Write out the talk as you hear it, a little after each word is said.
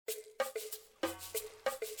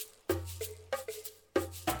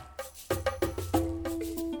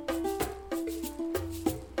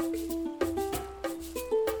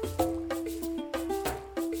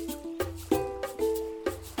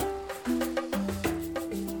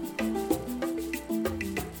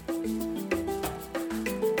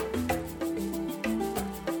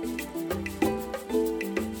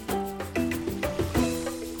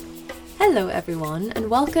Hello everyone, and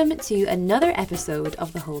welcome to another episode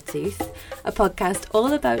of The Whole Tooth, a podcast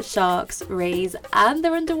all about sharks, rays and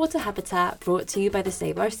their underwater habitat, brought to you by the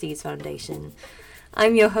Save Our Seas Foundation.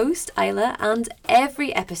 I'm your host, Isla, and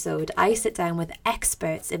every episode I sit down with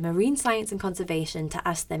experts in marine science and conservation to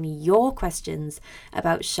ask them your questions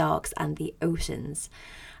about sharks and the oceans.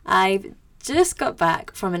 I've just got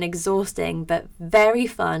back from an exhausting but very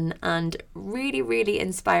fun and really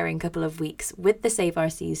inspiring couple of weeks with the Save Our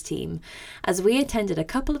Seas team as we attended a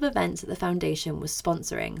couple of events that the foundation was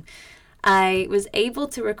sponsoring. I was able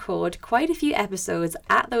to record quite a few episodes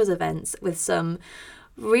at those events with some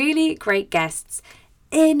really great guests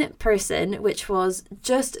in person, which was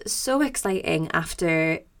just so exciting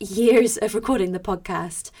after years of recording the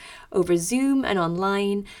podcast over Zoom and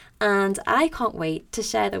online, and I can't wait to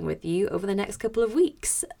share them with you over the next couple of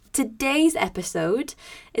weeks. Today's episode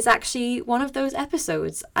is actually one of those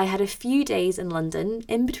episodes. I had a few days in London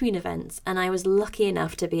in between events, and I was lucky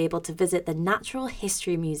enough to be able to visit the Natural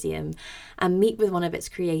History Museum and meet with one of its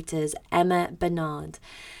creators, Emma Bernard.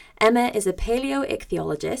 Emma is a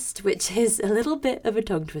paleoichthyologist, which is a little bit of a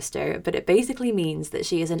tongue twister, but it basically means that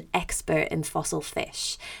she is an expert in fossil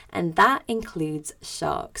fish, and that includes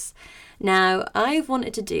sharks. Now, I've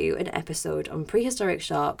wanted to do an episode on prehistoric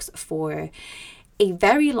sharks for a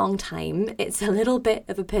very long time. It's a little bit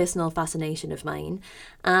of a personal fascination of mine,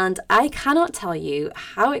 and I cannot tell you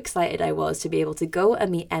how excited I was to be able to go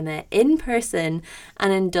and meet Emma in person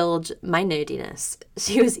and indulge my nerdiness.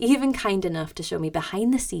 She was even kind enough to show me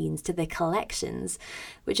behind the scenes to the collections,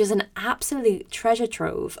 which is an absolute treasure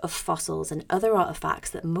trove of fossils and other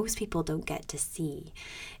artifacts that most people don't get to see.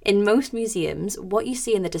 In most museums, what you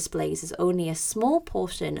see in the displays is only a small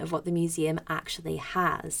portion of what the museum actually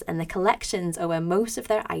has, and the collections are where most of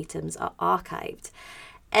their items are archived.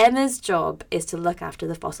 Emma's job is to look after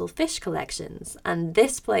the fossil fish collections, and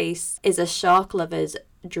this place is a shark lover's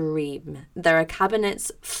dream. There are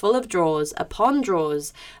cabinets full of drawers upon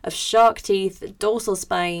drawers of shark teeth, dorsal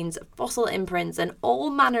spines, fossil imprints, and all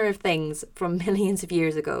manner of things from millions of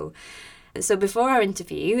years ago. So before our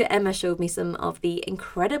interview, Emma showed me some of the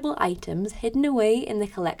incredible items hidden away in the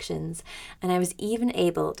collections, and I was even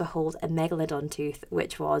able to hold a megalodon tooth,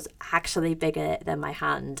 which was actually bigger than my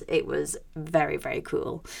hand. It was very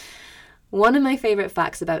cool. One of my favourite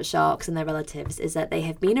facts about sharks and their relatives is that they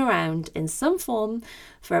have been around in some form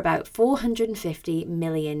for about 450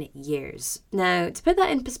 million years. Now, to put that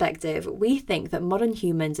in perspective, we think that modern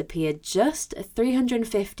humans appeared just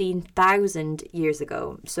 315,000 years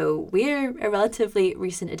ago, so we're a relatively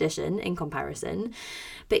recent addition in comparison.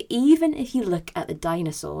 But even if you look at the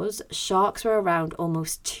dinosaurs, sharks were around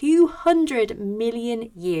almost 200 million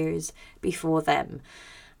years before them.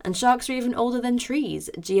 And sharks are even older than trees,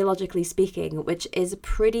 geologically speaking, which is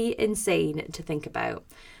pretty insane to think about.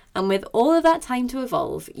 And with all of that time to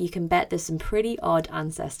evolve, you can bet there's some pretty odd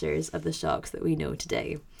ancestors of the sharks that we know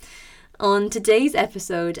today. On today's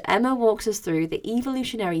episode, Emma walks us through the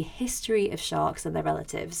evolutionary history of sharks and their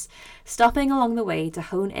relatives, stopping along the way to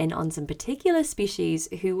hone in on some particular species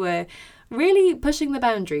who were really pushing the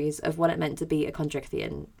boundaries of what it meant to be a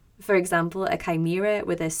chondrichthyon. For example, a chimera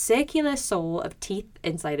with a circular saw of teeth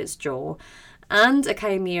inside its jaw, and a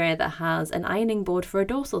chimera that has an ironing board for a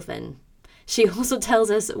dorsal fin. She also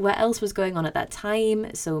tells us what else was going on at that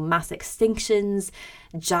time, so mass extinctions,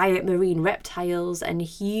 giant marine reptiles, and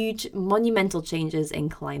huge monumental changes in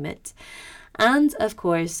climate. And of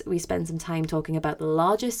course, we spend some time talking about the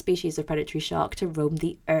largest species of predatory shark to roam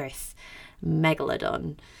the earth,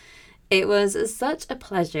 Megalodon. It was such a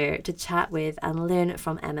pleasure to chat with and learn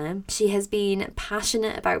from Emma. She has been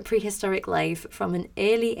passionate about prehistoric life from an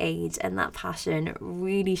early age, and that passion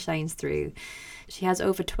really shines through. She has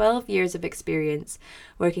over 12 years of experience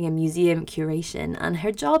working in museum curation, and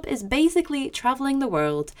her job is basically travelling the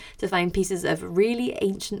world to find pieces of really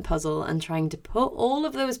ancient puzzle and trying to put all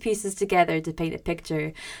of those pieces together to paint a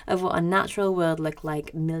picture of what a natural world looked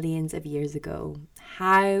like millions of years ago.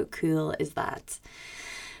 How cool is that?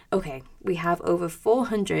 Okay, we have over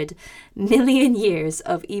 400 million years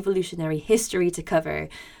of evolutionary history to cover.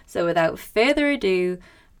 So without further ado,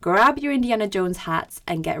 grab your Indiana Jones hats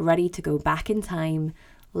and get ready to go back in time.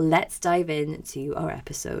 Let's dive into our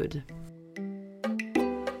episode.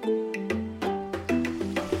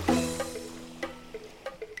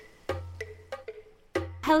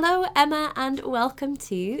 Hello, Emma, and welcome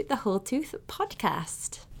to the Whole Tooth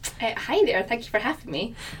podcast. Hi there, thank you for having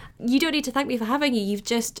me. You don't need to thank me for having you. You've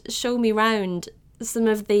just shown me around some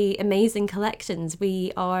of the amazing collections.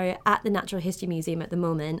 We are at the Natural History Museum at the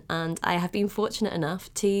moment, and I have been fortunate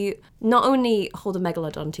enough to not only hold a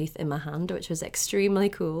megalodon tooth in my hand, which was extremely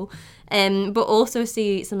cool, but also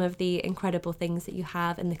see some of the incredible things that you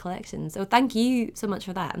have in the collection. So thank you so much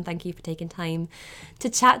for that, and thank you for taking time to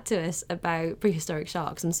chat to us about prehistoric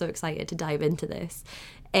sharks. I'm so excited to dive into this.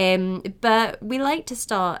 But we like to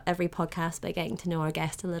start every podcast by getting to know our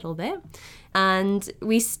guest a little bit. And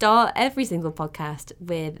we start every single podcast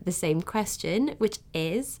with the same question, which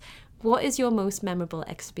is, what is your most memorable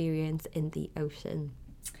experience in the ocean?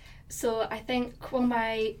 So I think one of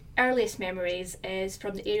my earliest memories is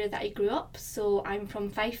from the area that I grew up. So I'm from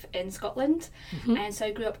Fife in Scotland, and so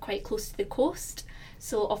I grew up quite close to the coast.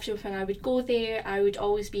 So often when I would go there, I would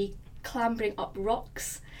always be clambering up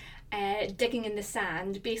rocks, digging in the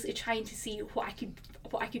sand, basically trying to see what I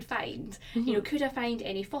could find. You know, could I find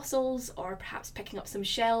any fossils, or perhaps picking up some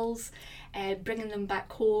shells, bringing them back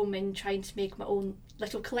home and trying to make my own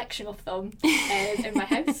little collection of them in my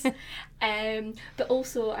house. But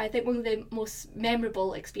also I think one of the most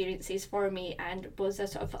memorable experiences for me, and was a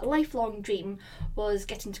sort of a lifelong dream, was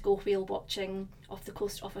getting to go whale watching off the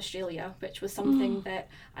coast of Australia, which was something that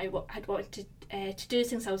I had wanted to do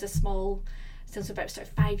since I was since about sort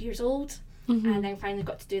of 5 years old. And then finally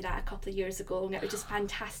got to do that a couple of years ago, and it was just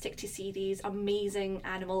fantastic to see these amazing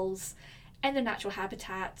animals in their natural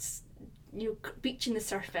habitats, you know, reaching the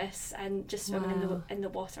surface and just swimming in the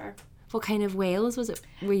water. What kind of whales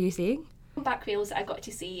were you seeing? Back whales that I got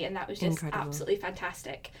to see, and that was just absolutely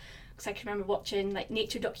fantastic. Because I can remember watching like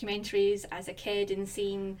nature documentaries as a kid and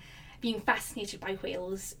being fascinated by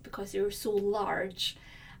whales because they were so large,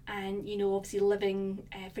 and you know, obviously living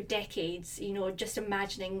for decades, you know, just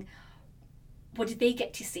imagining what did they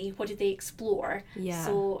get to see, what did they explore.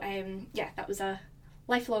 So that was a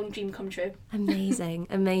lifelong dream come true. Amazing.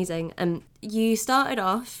 You started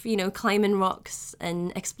off, you know, climbing rocks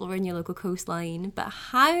and exploring your local coastline, but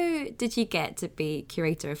how did you get to be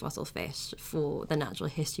curator of fossil fish for the Natural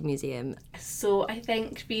History Museum? So I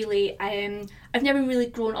think really I've never really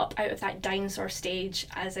grown up out of that dinosaur stage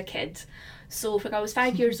as a kid. So when I was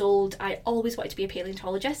 5 years old, I always wanted to be a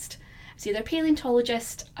paleontologist. So either a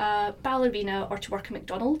paleontologist, a ballerina, or to work at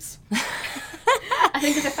McDonald's. I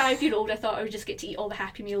think as a 5-year-old I thought I would just get to eat all the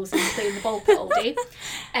Happy Meals and play in the ball pit all day.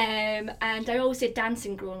 And I always did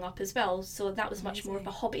dancing growing up as well, so that was much more of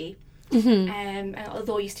a hobby. And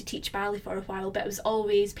although I used to teach ballet for a while, but it was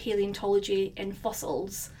always paleontology and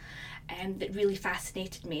fossils that really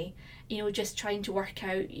fascinated me. You know, just trying to work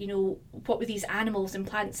out, you know, what were these animals and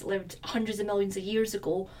plants that lived hundreds of millions of years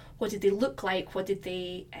ago? What did they look like? How did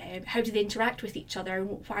they interact with each other?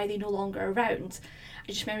 And why are they no longer around?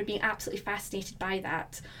 I just remember being absolutely fascinated by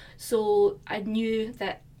that. So I knew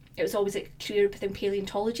that it was always a career within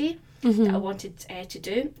paleontology that I wanted to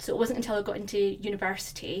do. So it wasn't until I got into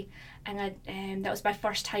university, and that was my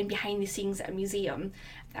first time behind the scenes at a museum.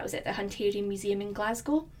 That was at the Hunterian Museum in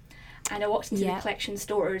Glasgow. And I walked into the collection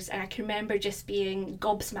stores, and I can remember just being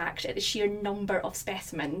gobsmacked at the sheer number of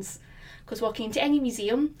specimens. Because walking into any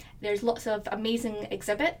museum, there's lots of amazing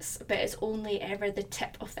exhibits, but it's only ever the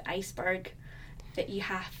tip of the iceberg that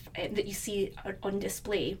you see on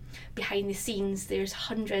display. Behind the scenes, there's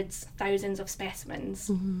hundreds, thousands of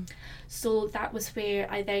specimens. So that was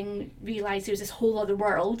where I then realised there was this whole other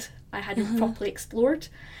world I hadn't properly explored,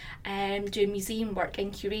 doing museum work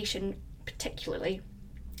and curation particularly.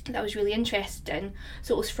 That I was really interested in.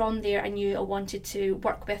 So it was from there I knew I wanted to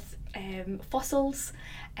work with fossils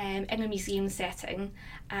in a museum setting,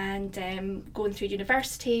 and going through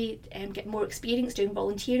university, get more experience doing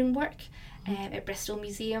volunteering work at Bristol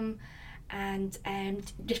Museum, and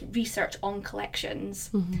research on collections.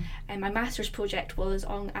 And my master's project was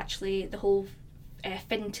on actually the whole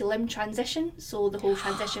fin to limb transition, so the whole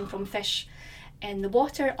transition from fish in the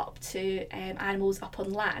water up to animals up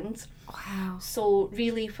on land. Wow. So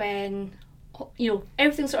really when, you know,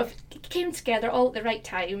 everything sort of came together all at the right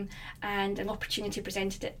time, and an opportunity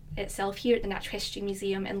presented itself here at the Natural History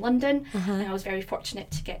Museum in London, and I was very fortunate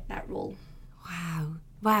to get that role.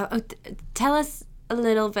 Wow. Oh, tell us a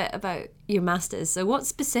little bit about your masters. So what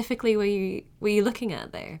specifically were you looking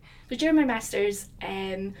at there? But during my masters,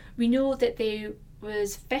 we know that there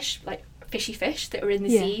was fishy fish that were in the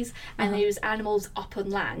seas, and there was animals up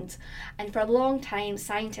on land. And for a long time,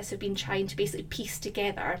 scientists have been trying to basically piece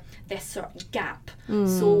together this sort of gap.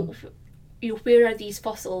 So, you know, where are these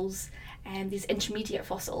fossils, these intermediate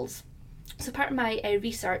fossils? So part of my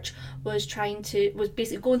research was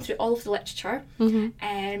basically going through all of the literature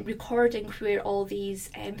and recording where all these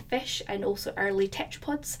fish and also early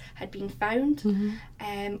tetrapods had been found,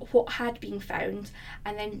 what had been found,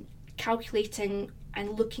 and then calculating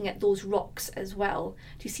and looking at those rocks as well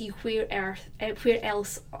to see where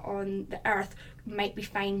else on the Earth might we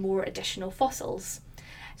find more additional fossils.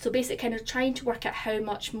 So basically kind of trying to work out how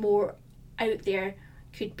much more out there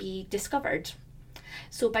could be discovered.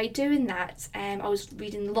 So by doing that, I was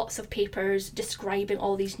reading lots of papers describing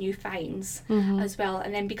all these new finds as well,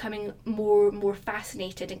 and then becoming more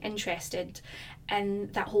fascinated and interested in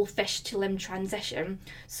that whole fish to limb transition.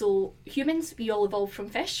 So humans, we all evolved from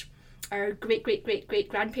fish. Our great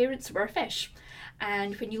grandparents were fish.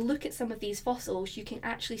 And when you look at some of these fossils, you can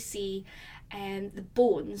actually see the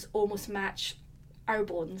bones almost match our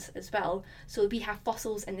bones as well. So we have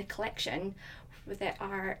fossils in the collection that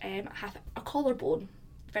are have a collarbone,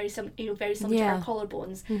 very similar to our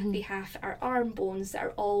collarbones. They have our arm bones that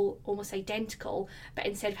are all almost identical, but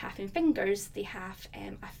instead of having fingers, they have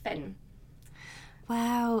a fin.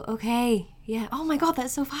 Wow. Okay. Yeah. Oh my God,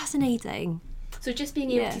 that's so fascinating. So just being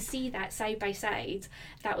able to see that side by side,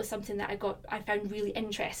 that was something that I found really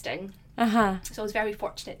interesting. So I was very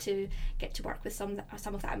fortunate to get to work with some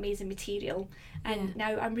of that amazing material, and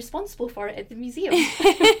now I'm responsible for it at the museum.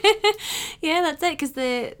 Yeah, that's it. Because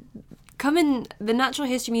the Natural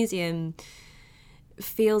History Museum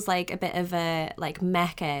feels like a bit of a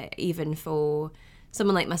mecca even for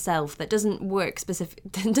someone like myself that doesn't work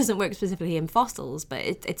specifically in fossils, but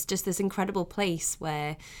it's just this incredible place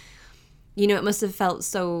where, you know, it must have felt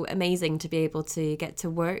so amazing to be able to get to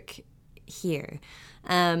work here.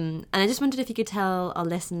 And I just wondered if you could tell our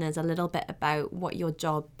listeners a little bit about what your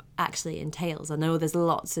job actually entails. I know there's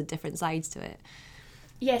lots of different sides to it.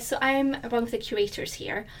 Yes, so I'm one of the curators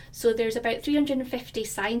here. So there's about 350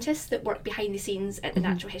 scientists that work behind the scenes at the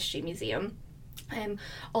Natural History Museum.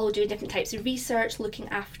 All doing different types of research, looking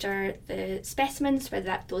after the specimens,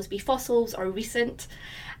 whether those be fossils or recent,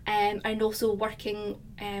 and also working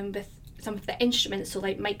with some of the instruments, so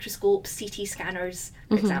like microscopes, CT scanners,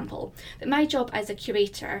 for example. But my job as a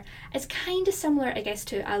curator is kind of similar, I guess,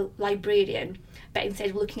 to a librarian, but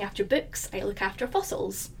instead of looking after books, I look after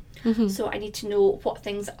fossils. So I need to know what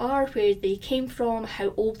things are, where they came from,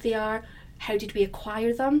 how old they are, how did we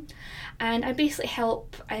acquire them, and I basically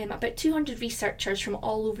help about 200 researchers from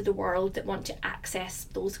all over the world that want to access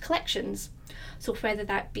those collections. So whether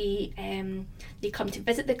that be they come to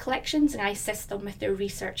visit the collections and I assist them with their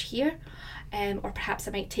research here, or perhaps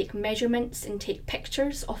I might take measurements and take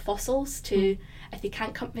pictures of fossils to if they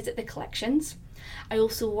can't come visit the collections. I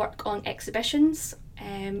also work on exhibitions,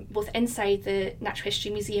 both inside the Natural History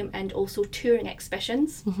Museum and also touring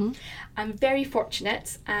exhibitions. I'm very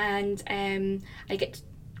fortunate, and I get to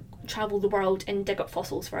travel the world and dig up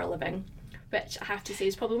fossils for a living, which I have to say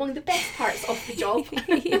is probably one of the best parts of the job.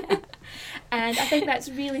 And I think that's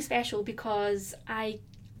really special because I'm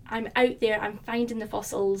out there, I'm finding the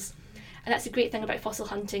fossils, and that's the great thing about fossil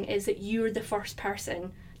hunting, is that you're the first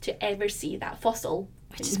person to ever see that fossil.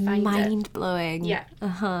 Which is mind-blowing. Yeah.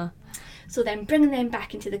 So then bringing them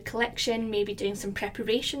back into the collection, maybe doing some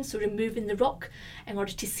preparation, so removing the rock in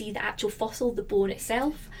order to see the actual fossil, the bone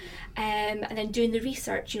itself, and then doing the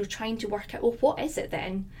research, you know, trying to work out, what is it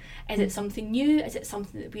then? Is it something new? Is it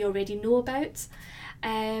something that we already know about?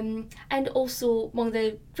 And also one of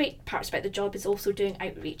the great parts about the job is also doing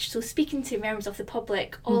outreach, so speaking to members of the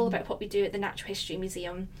public all about what we do at the Natural History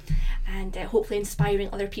Museum, and hopefully inspiring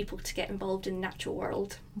other people to get involved in the natural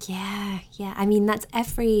world. Yeah.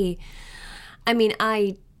 I mean,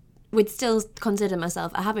 I would still consider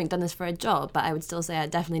myself, I haven't done this for a job, but I would still say I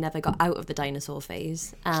definitely never got out of the dinosaur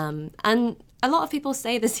phase. And a lot of people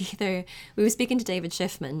say this either. We were speaking to David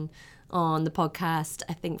Schiffman on the podcast,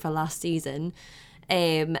 I think for last season,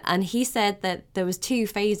 and he said that there was two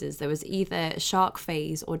phases. There was either shark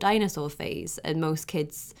phase or dinosaur phase, and most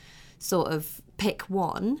kids sort of pick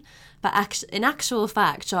one. But in actual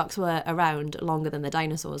fact, sharks were around longer than the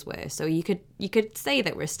dinosaurs were. So you could say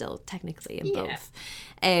that we're still technically in both.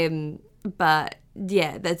 But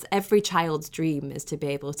yeah, that's every child's dream, is to be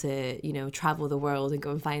able to, you know, travel the world and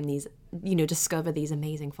go and find these, you know, discover these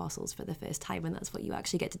amazing fossils for the first time. And that's what you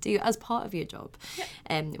actually get to do as part of your job,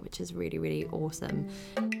 which is really, really awesome.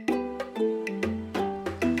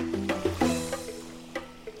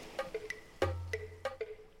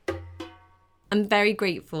 I'm very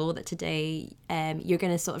grateful that today you're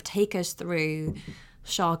going to sort of take us through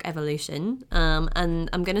shark evolution, and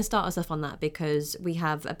I'm going to start us off on that because we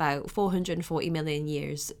have about 440 million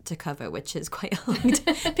years to cover, which is quite a long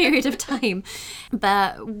period of time.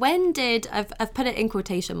 But when did, I've put it in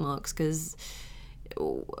quotation marks because,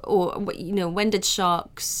 or you know, when did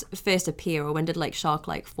sharks first appear, or when did like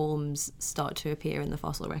shark-like forms start to appear in the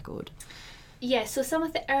fossil record? Yeah, so some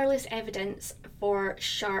of the earliest evidence for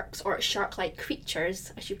sharks, or shark-like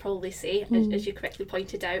creatures, I should probably say, as you correctly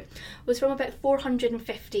pointed out, was from about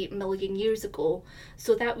 450 million years ago.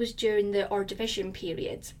 So that was during the Ordovician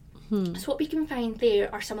period. So what we can find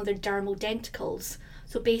there are some of their dermal denticles.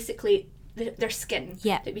 So basically their skin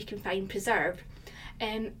that we can find preserved.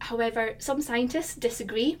 However, some scientists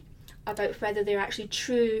disagree about whether they're actually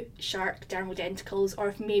true shark dermal denticles or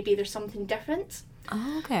if maybe there's something different.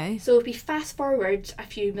 Oh, okay. So if we fast forward a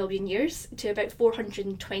few million years to about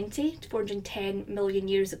 420 to 410 million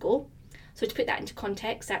years ago, so to put that into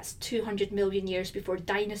context, that's 200 million years before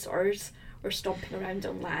dinosaurs were stomping around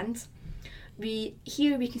on land.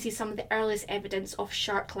 Here we can see some of the earliest evidence of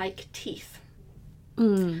shark-like teeth.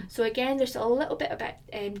 So again, there's a little bit about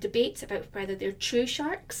debate about whether they're true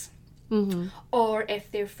sharks or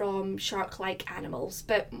if they're from shark-like animals,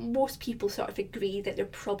 but most people sort of agree that there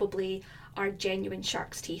probably are genuine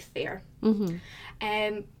shark's teeth there.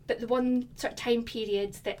 But the one sort of time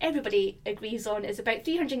period that everybody agrees on is about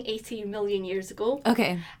 380 million years ago.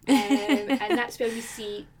 Okay. And that's where we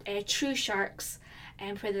see true sharks,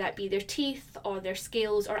 whether that be their teeth or their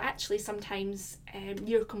scales, or actually sometimes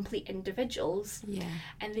near complete individuals. Yeah.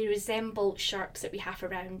 And they resemble sharks that we have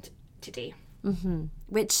around today.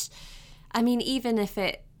 Which, I mean, even if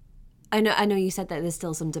it... I know you said that there's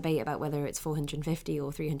still some debate about whether it's 450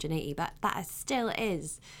 or 380, but that still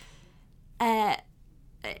is a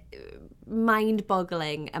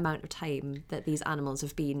mind-boggling amount of time that these animals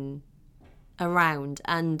have been around,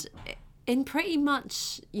 and in pretty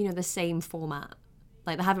much, the same format.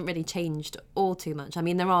 Like, they haven't really changed all too much. I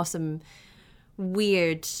mean, there are some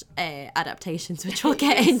weird adaptations which we'll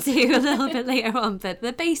get into a little bit later on, but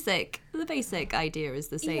the basic idea is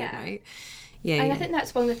the same, right? Yeah, and I think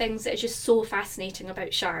that's one of the things that is just so fascinating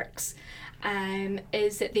about sharks,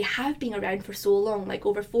 is that they have been around for so long, like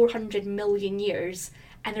over 400 million years,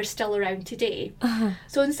 and they're still around today.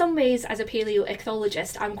 So in some ways, as a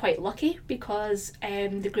paleoichthologist, I'm quite lucky because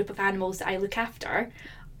the group of animals that I look after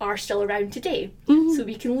are still around today. So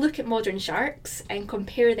we can look at modern sharks and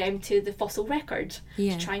compare them to the fossil record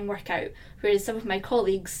to try and work out. Whereas some of my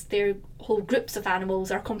colleagues, their whole groups of animals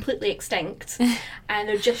are completely extinct and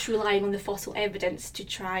they're just relying on the fossil evidence to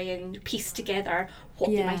try and piece together what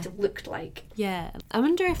they might have looked like. Yeah. I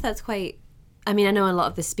wonder if that's quite... I mean, I know a lot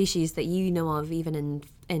of the species that you know of, even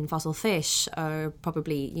in fossil fish, are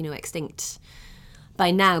probably, extinct by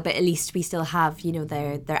now, but at least we still have,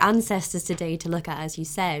 their ancestors today to look at, as you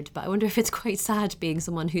said. But I wonder if it's quite sad being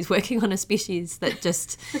someone who's working on a species that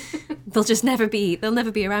just they'll never be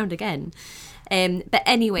around again. But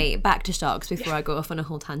anyway, back to sharks before I go off on a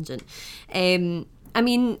whole tangent. I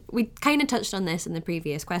mean, we kind of touched on this in the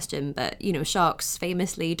previous question, but sharks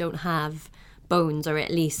famously don't have bones, or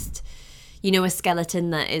at least a skeleton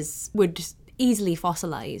that would easily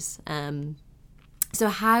fossilize. So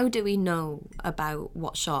how do we know about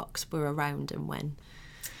what sharks were around and when?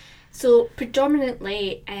 So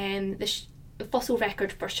predominantly, the fossil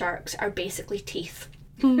record for sharks are basically teeth.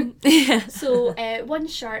 So one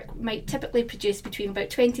shark might typically produce between about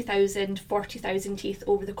 20,000, 40,000 teeth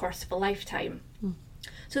over the course of a lifetime.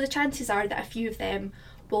 So the chances are that a few of them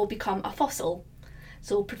will become a fossil.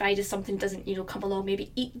 So provided something doesn't, come along,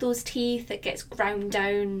 maybe eat those teeth, it gets ground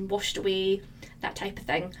down, washed away, that type of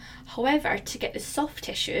thing. However, to get the soft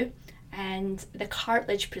tissue and the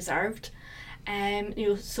cartilage preserved,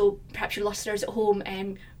 so perhaps your listeners at home,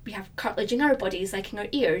 we have cartilage in our bodies, like in our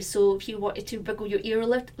ears. So if you wanted to wiggle your ear a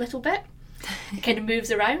little bit, it kind of moves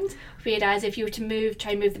around. Whereas if you were to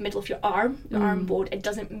try and move the middle of your arm bone, it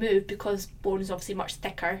doesn't move because bone is obviously much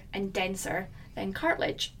thicker and denser than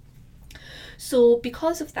cartilage. So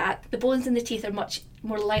because of that, the bones in the teeth are much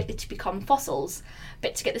more likely to become fossils.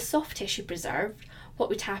 But to get the soft tissue preserved, what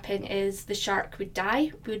would happen is the shark would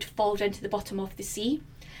die, would fall down to the bottom of the sea,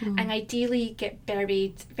 and ideally get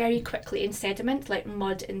buried very quickly in sediment, like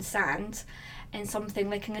mud and sand, in something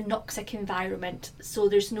like an anoxic environment. So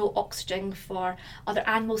there's no oxygen for other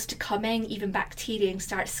animals to come in, even bacteria, and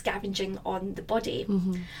start scavenging on the body.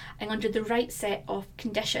 And under the right set of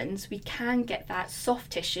conditions, we can get that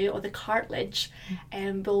soft tissue, or the cartilage,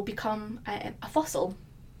 will become a fossil.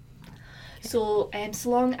 So so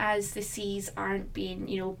long as the seas aren't being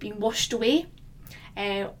washed away,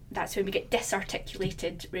 that's when we get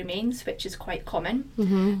disarticulated remains, which is quite common.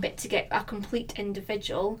 But to get a complete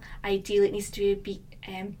individual, ideally it needs to be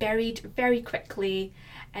buried very quickly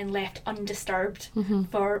and left undisturbed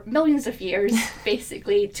for millions of years,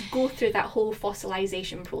 basically, to go through that whole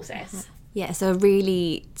fossilization process. Yeah, so a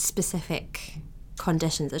really specific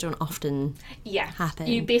conditions that don't often happen.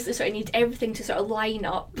 You basically sort of need everything to sort of line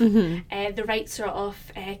up, the right sort of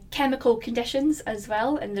chemical conditions as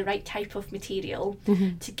well, and the right type of material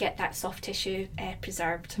to get that soft tissue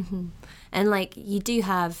preserved. And like you do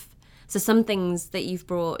have, so some things that you've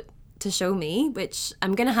brought to show me, which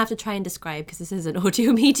I'm going to have to try and describe because this is an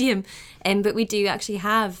audio medium, but we do actually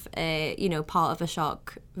have, part of a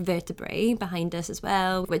shark vertebrae behind us as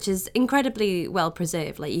well, which is incredibly well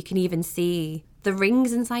preserved. Like you can even see the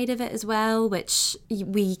rings inside of it as well, which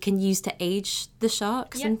we can use to age the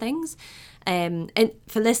sharks and things. And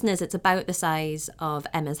for listeners, it's about the size of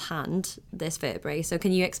Emma's hand, this vertebrae. So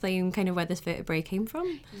can you explain kind of where this vertebrae came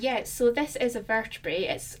from? Yeah, so this is a vertebrae.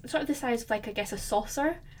 It's sort of the size of like, I guess, a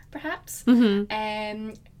saucer, perhaps.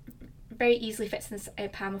 Very easily fits in the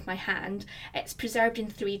palm of my hand. It's preserved in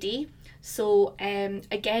 3D. So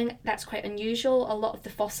again, that's quite unusual. A lot of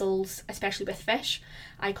the fossils, especially with fish,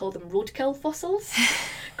 I call them roadkill fossils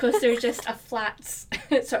because they're just a flat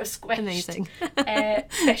sort of squished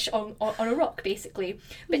fish on a rock basically.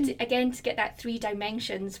 But again, to get that 3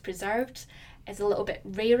 dimensions preserved is a little bit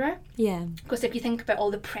rarer. Yeah. Because if you think about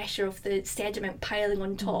all the pressure of the sediment piling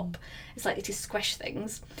on top, it's likely to squish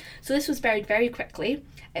things. So this was buried very quickly.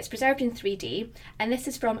 It's preserved in 3D, and this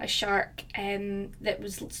is from a shark that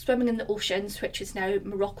was swimming in the oceans, which is now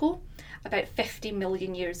Morocco, about 50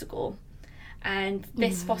 million years ago. And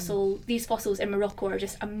these fossils in Morocco are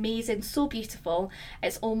just amazing, so beautiful.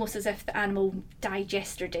 It's almost as if the animal died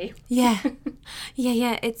yesterday. Yeah.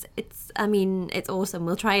 It's awesome.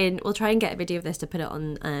 We'll try and get a video of this to put it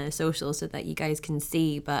on social so that you guys can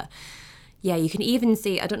see. But yeah, you can even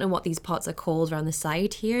see, I don't know what these pots are called around the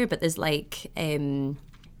side here, but there's like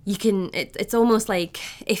it's almost like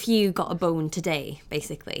if you got a bone today,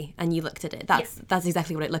 basically, and you looked at it, that's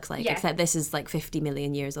exactly what it looks like, except this is like 50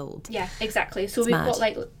 million years old. Yeah, exactly. So we've got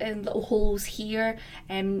like little holes here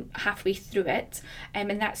halfway through it,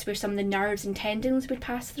 and that's where some of the nerves and tendons would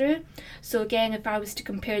pass through. So again, if I was to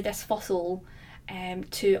compare this fossil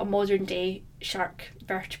to a modern day shark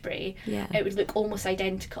vertebrae, it would look almost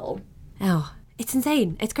identical. Oh, it's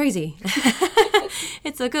insane. It's crazy.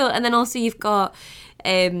 It's so cool. And then also you've got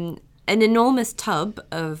an enormous tub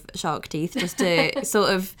of shark teeth, just to sort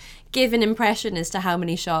of give an impression as to how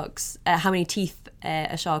many teeth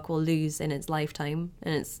a shark will lose in its lifetime,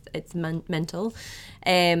 and it's mental.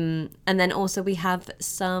 And then also we have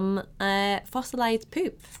some fossilized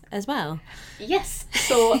poop as well. Yes.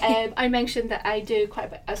 So I mentioned that I do quite a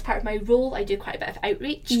bit, as part of my role, I do quite a bit of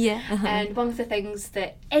outreach. Yeah. And one of the things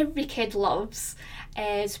that every kid loves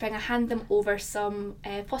is when I hand them over some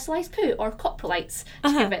fossilized poo, or coprolites,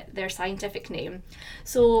 to give it their scientific name.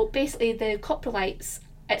 So basically the coprolites,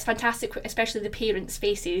 it's fantastic, especially the parents'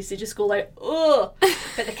 faces. They just go like, oh,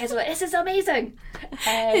 but the kids are like, this is amazing.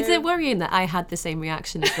 Is it worrying that I had the same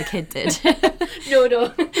reaction as the kid did?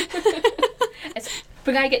 No.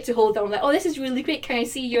 When I get to hold them, I'm like, oh, this is really great. Can I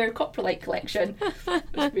see your coprolite collection?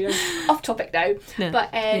 It's weird. Off topic now. No.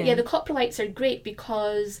 But the coprolites are great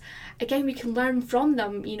because, again, we can learn from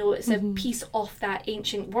them. You know, it's a piece of that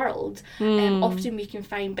ancient world. Often we can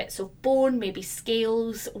find bits of bone, maybe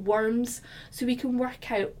scales, worms. So we can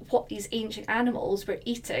work out what these ancient animals were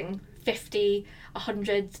eating 50,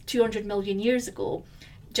 100, 200 million years ago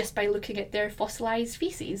just by looking at their fossilized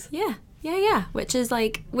feces. Yeah, which is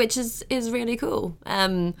really cool.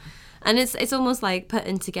 And it's almost like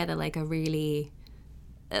putting together like a really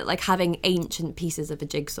like having ancient pieces of a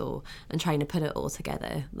jigsaw and trying to put it all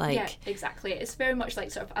together. Like, yeah, exactly. It's very much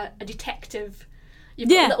like sort of a detective. You've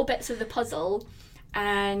got little bits of the puzzle,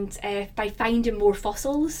 and by finding more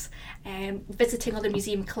fossils, visiting other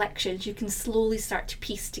museum collections, you can slowly start to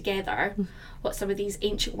piece together what some of these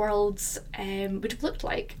ancient worlds would have looked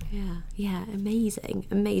like. Yeah,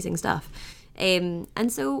 amazing stuff. And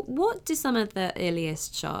so what do some of the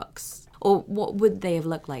earliest sharks, or what would they have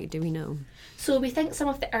looked like, do we know? So we think some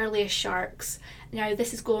of the earliest sharks, now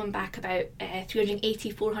this is going back about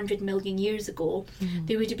 380, 400 million years ago,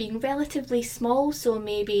 they would have been relatively small, so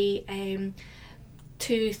maybe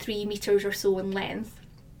 2-3 metres or so in length,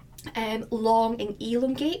 long and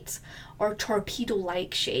elongate or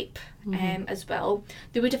torpedo-like shape as well.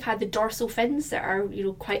 They would have had the dorsal fins that are,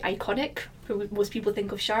 quite iconic when most people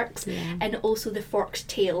think of sharks, and also the forked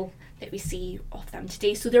tail that we see of them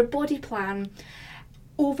today. So their body plan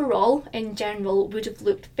overall, in general, would have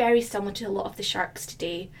looked very similar to a lot of the sharks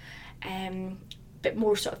today, but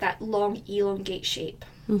more sort of that long elongate shape.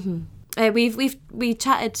 We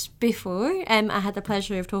chatted before. I had the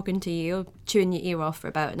pleasure of talking to you, chewing your ear off for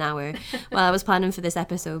about an hour while I was planning for this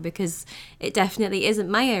episode, because it definitely isn't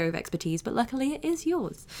my area of expertise, but luckily it is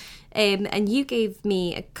yours. And you gave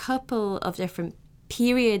me a couple of different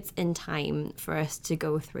periods in time for us to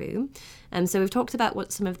go through. So we've talked about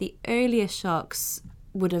what some of the earliest sharks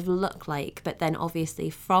would have looked like, but then obviously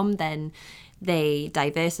from then they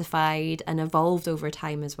diversified and evolved over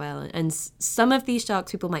time as well. And some of these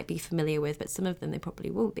sharks people might be familiar with, but some of them they probably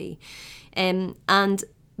won't be. And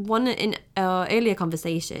one in our earlier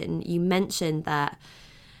conversation, you mentioned that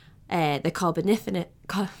the Carboniferous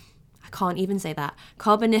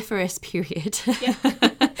period. Yeah.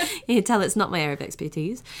 You can tell it's not my area of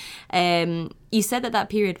expertise. You said that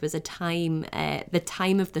period was the time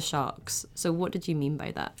of the sharks. So what did you mean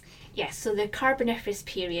by that? Yes, so the Carboniferous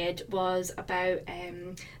period was about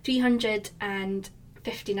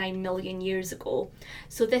 359 million years ago.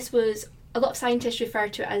 So this was, a lot of scientists refer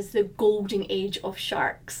to it as the golden age of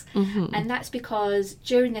sharks. Mm-hmm. And that's because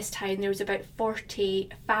during this time there was about 40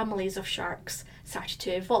 families of sharks started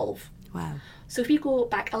to evolve. Wow. So if we go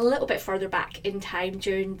back a little bit further back in time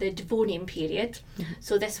during the Devonian period, mm-hmm.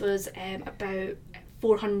 so this was about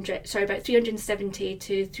 370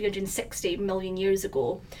 to 360 million years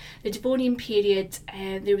ago. The Devonian period,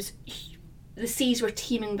 the seas were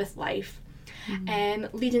teeming with life.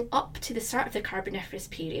 Mm-hmm. Leading up to the start of the Carboniferous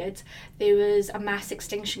period, there was a mass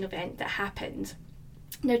extinction event that happened.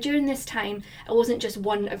 Now, during this time, it wasn't just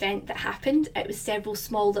one event that happened, it was several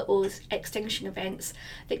small little extinction events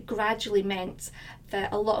that gradually meant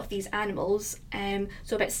that a lot of these animals,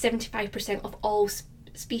 so about 75% of all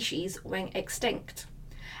species, went extinct.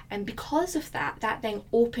 And because of that then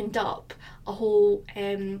opened up a whole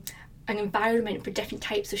an environment for different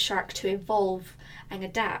types of shark to evolve and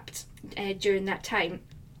adapt during that time.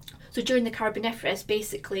 So during the Carboniferous,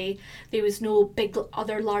 basically, there was no big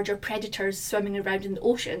other larger predators swimming around in the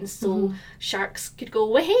oceans, so mm-hmm. sharks could go,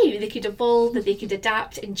 well, hey, they could evolve, that they could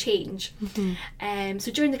adapt and change. Mm-hmm. So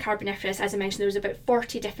during the Carboniferous, as I mentioned, there was about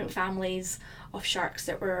 40 different families of sharks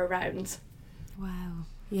that were around. Wow.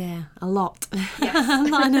 Yeah, a lot. Yes. A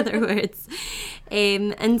lot, in other words.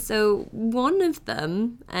 And so one of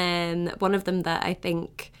them that I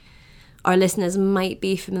think our listeners might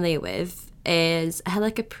be familiar with is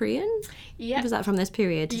Helicoprion. Yeah. Was that from this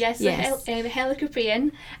period? Yes.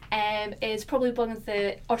 Helicoprion is probably one of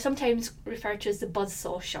the, or sometimes referred to as the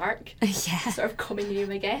buzzsaw shark. Yeah. Sort of common name,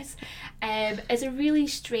 I guess. Is a really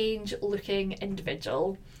strange looking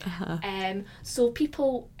individual. Uh-huh. So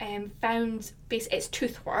people found its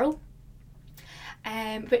tooth whorl,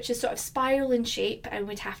 which is sort of spiral in shape and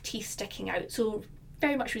would have teeth sticking out. So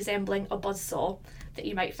very much resembling a buzzsaw that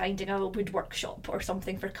you might find in a wood workshop or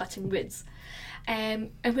something for cutting woods.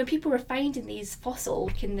 And when people were finding these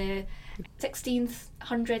fossils in the 1600s,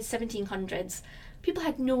 1700s, people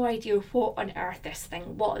had no idea what on earth this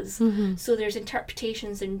thing was. Mm-hmm. So there's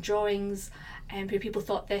interpretations and drawings where people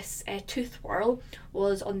thought this tooth whorl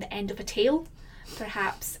was on the end of a tail,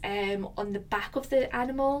 perhaps on the back of the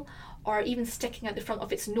animal, or even sticking out the front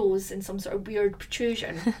of its nose in some sort of weird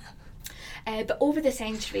protrusion. But over the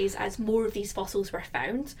centuries, as more of these fossils were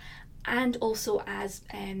found, and also as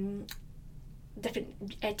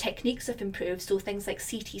different techniques have improved, so things like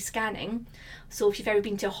CT scanning. So if you've ever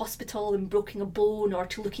been to a hospital and broken a bone, or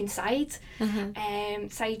to look inside,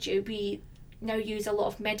 inside you, we now use a lot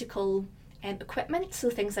of medical equipment. So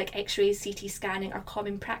things like X-rays, CT scanning are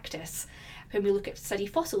common practice when we look at study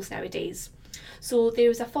fossils nowadays. So there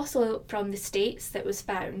was a fossil from the States that was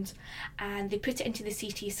found, and they put it into the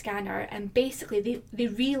CT scanner, and basically they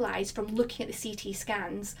realised from looking at the CT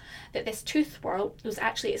scans that this tooth whorl was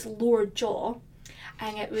actually its lower jaw,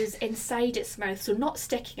 and it was inside its mouth, so not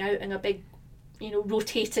sticking out in a big,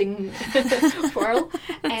 rotating whorl,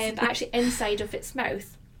 but actually inside of its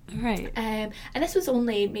mouth. Right. And this was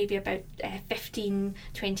only maybe about 15,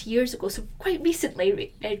 20 years ago, so quite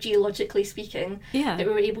recently, geologically speaking, that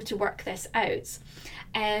we were able to work this out.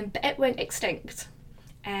 But it went extinct.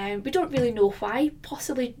 We don't really know why,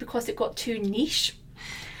 possibly because it got too niche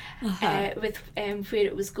with where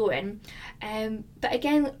it was going. But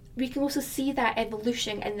again, we can also see that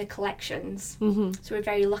evolution in the collections. Mm-hmm. So we're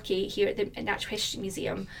very lucky here at the Natural History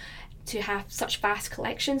Museum to have such vast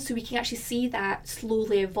collections, so we can actually see that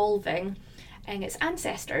slowly evolving in its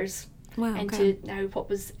ancestors. Wow, into now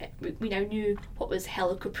we now knew what was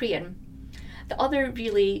Helicoprion. The other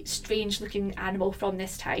really strange looking animal from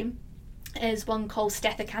this time is one called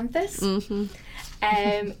Stethecanthus.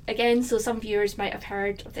 Mm-hmm. Again, so some viewers might have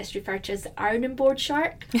heard of this referred to as the ironing board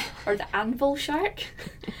shark or the anvil shark.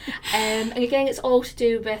 And again, it's all to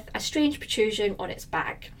do with a strange protrusion on its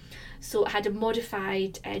back. So it had a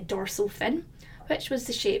modified dorsal fin, which was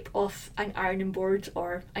the shape of an ironing board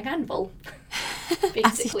or an anvil,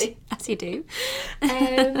 basically. As you do.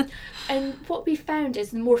 And what we found is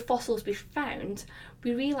the more fossils we found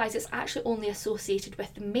we realise it's actually only associated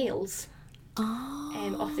with the males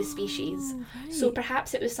of the species. Right. So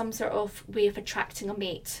perhaps it was some sort of way of attracting a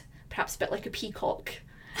mate, perhaps a bit like a peacock,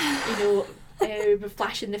 you know, with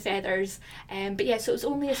flashing the feathers. But yeah, so it was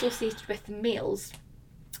only associated with the males.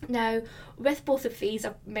 Now, with both of these,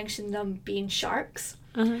 I've mentioned them being sharks.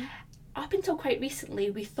 Up until quite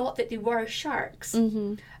recently, we thought that they were sharks.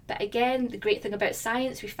 But again, the great thing about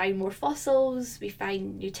science, we find more fossils, we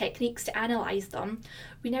find new techniques to analyse them.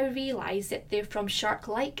 We now realise that they're from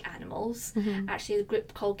shark-like animals, actually a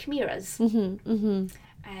group called chimeras.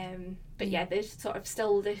 But yeah, they're sort of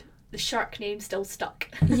still, the shark name still stuck.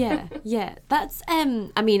 yeah. That's,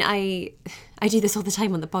 I mean, I do this all the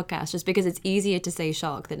time on the podcast just because it's easier to say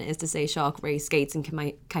shark than it is to say shark, ray, skates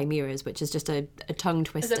and chimeras, which is just a tongue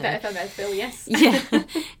twister. It's a bit of a mouthful, yes.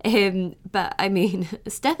 Yeah. But I mean,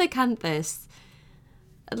 Stephacanthus,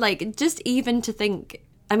 like, just even to think,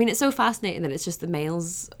 I mean, it's so fascinating that it's just the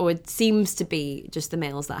males, or it seems to be just the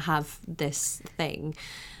males that have this thing.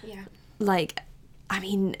 Yeah. Like, I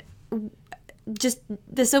mean, just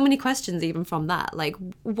there's so many questions even from that. Like,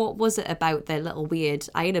 what was it about their little weird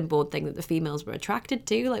iron board thing that the females were attracted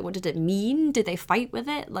to? Like, what did it mean? Did they fight with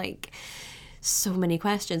it? Like, so many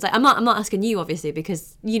questions. Like, I'm not asking you, obviously,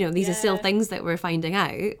 because, you know, these are still things that we're finding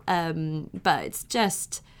out. But it's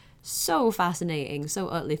just so fascinating, so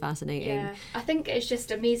utterly fascinating. Yeah, I think it's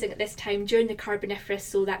just amazing at this time during the Carboniferous,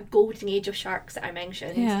 so that golden age of sharks that I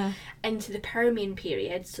mentioned, into the Permian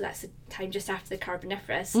period, so that's the time just after the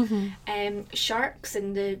Carboniferous. Sharks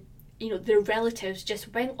and their relatives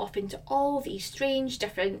just went off into all these strange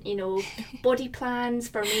different, body plans,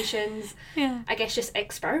 formations. I guess just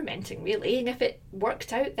experimenting really, and if it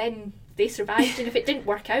worked out, then they survived, and if it didn't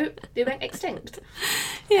work out, they went extinct.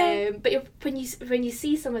 But when you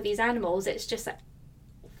see some of these animals, it's just like,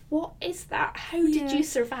 what is that? How did you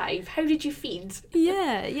survive? How did you feed?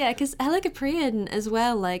 Because Helicoprion as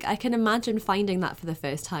well, like, I can imagine finding that for the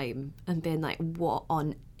first time and being like, what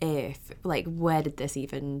on earth? Like, where did this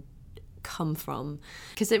even come from?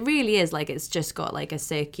 Because it really is like, it's just got like a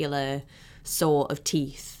circular saw of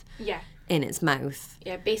teeth in its mouth.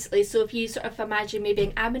 Yeah, basically. So if you sort of imagine maybe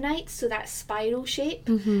an ammonite, so that spiral shape,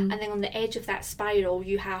 and then on the edge of that spiral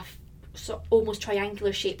you have sort of almost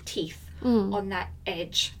triangular shaped teeth on that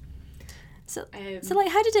edge. So like,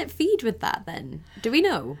 how did it feed with that then? Do we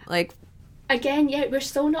know? Like, again, we're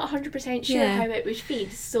still not 100% sure how it would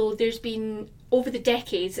feed. So there's been, over the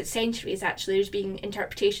decades, centuries actually, there's been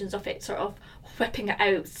interpretations of it sort of whipping it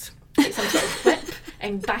out, like some sort of whip,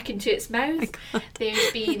 and back into its mouth.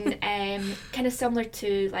 There's been kind of similar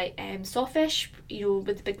to like sawfish,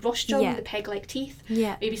 with the big rostrum, the peg-like teeth,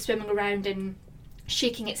 maybe swimming around and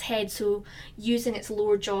shaking its head, so using its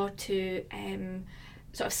lower jaw to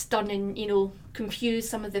sort of stun and confuse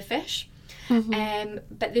some of the fish.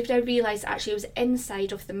 But they've now realised actually it was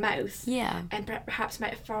inside of the mouth, and perhaps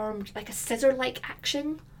might have formed like a scissor-like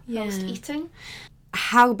action whilst eating.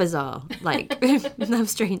 How bizarre, like, how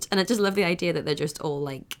strange. And I just love the idea that they're just all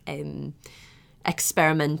like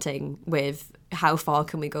experimenting with how far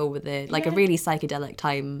can we go with it, like a really psychedelic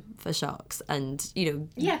time for sharks and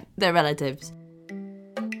their relatives.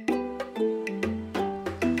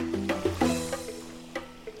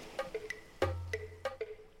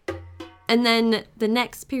 And then the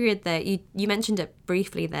next period there, you mentioned it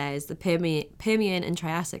briefly there, is the Permian and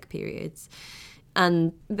Triassic periods.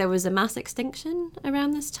 And there was a mass extinction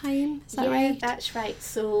around this time, is that right? Yeah, that's right.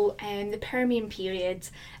 So the Permian period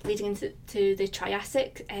leading into the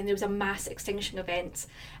Triassic, and there was a mass extinction event.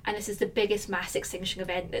 And this is the biggest mass extinction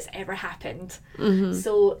event that's ever happened.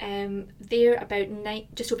 So there about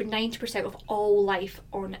just over 90% of all life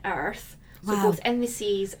on Earth, so both in the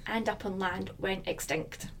seas and up on land, went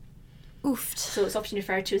extinct. Oofed. So it's often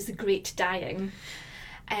referred to as the Great Dying.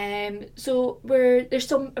 So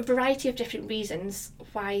there's a variety of different reasons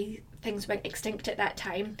why things went extinct at that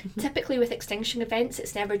time. Typically with extinction events,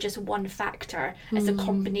 it's never just one factor, it's a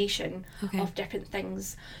combination of different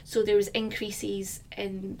things. So there was increases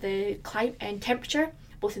in the climate and temperature,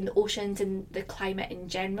 both in the oceans and the climate in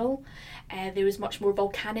general. There was much more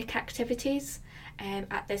volcanic activities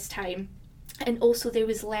at this time, and also there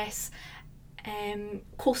was less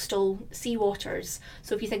coastal sea waters.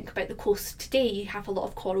 So if you think about the coast today, you have a lot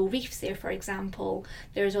of coral reefs there, for example.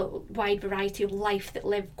 There's a wide variety of life that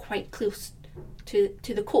live quite close to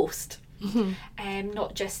the coast,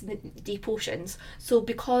 not just in the deep oceans. So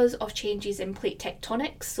because of changes in plate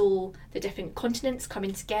tectonics, so the different continents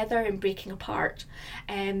coming together and breaking apart,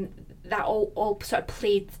 that all sort of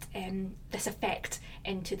played this effect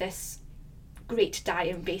into this Great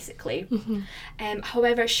Dying, basically.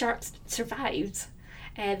 However, sharks survived,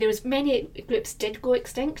 There was many groups did go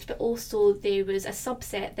extinct, but also there was a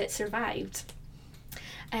subset that survived.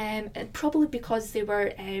 And probably because they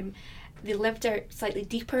lived out slightly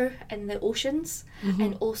deeper in the oceans,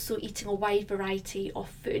 and also eating a wide variety of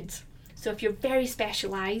food. So if you're very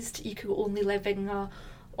specialised, you could only live in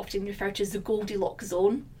often referred to as the Goldilocks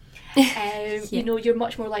zone. You know, you're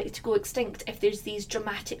much more likely to go extinct if there's these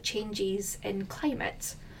dramatic changes in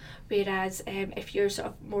climate. Whereas if you're sort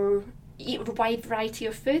of more eat a wide variety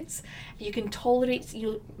of foods, you can tolerate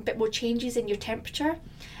a bit more changes in your temperature,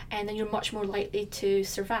 and then you're much more likely to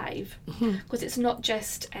survive. Because it's not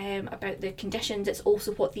just about the conditions, it's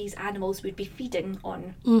also what these animals would be feeding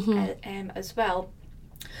on as well.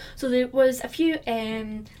 So there was a few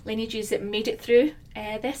lineages that made it through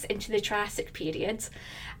this into the Triassic period,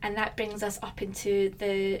 and that brings us up into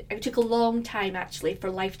it took a long time actually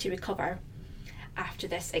for life to recover after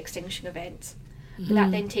this extinction event. But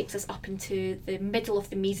that then takes us up into the middle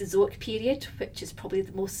of the Mesozoic period, which is probably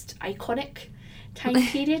the most iconic time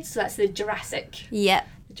period. So that's the Jurassic. Yep.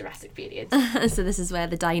 The Jurassic period. So this is where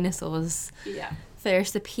the dinosaurs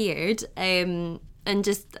first appeared. And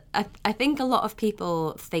just, I think a lot of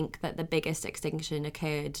people think that the biggest extinction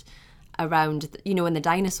occurred around, when the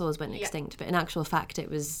dinosaurs went extinct. But in actual fact, it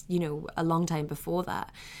was, a long time before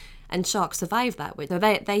that. And sharks survived that. So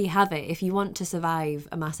there you have it. If you want to survive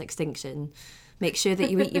a mass extinction, make sure that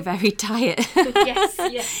you eat your varied diet.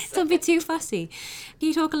 Yes. Don't be too fussy. Can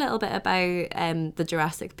you talk a little bit about the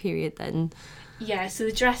Jurassic period then? Yeah, so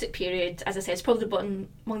the Jurassic period, as I said, is probably one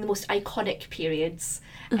of the most iconic periods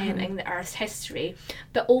in the Earth's history.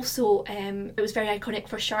 But also, it was very iconic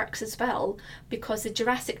for sharks as well, because the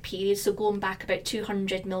Jurassic period, so going back about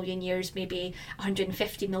 200 million years, maybe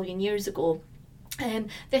 150 million years ago,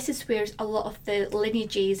 this is where a lot of the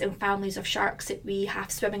lineages and families of sharks that we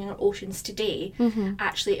have swimming in our oceans today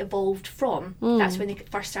actually evolved from. That's when they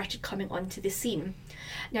first started coming onto the scene.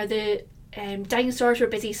 Now, the dinosaurs were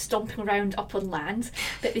busy stomping around up on land,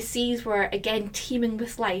 but the seas were again teeming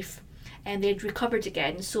with life, and they had recovered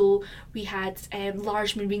again. So we had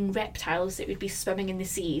large marine reptiles that would be swimming in the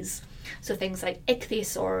seas. So things like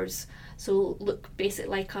ichthyosaurs, so look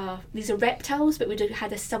basically like these are reptiles, but would have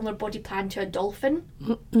had a similar body plan to a dolphin.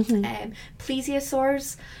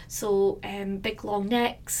 Plesiosaurs, so big long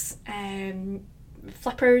necks,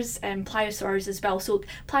 flippers, and pliosaurs as well. So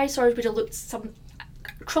pliosaurs would have looked some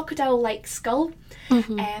crocodile-like skull,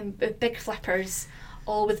 with big flippers,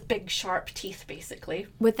 all with big sharp teeth basically.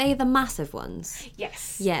 Were they the massive ones?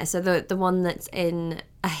 Yes. Yeah, so the one that's in,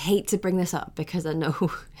 I hate to bring this up because I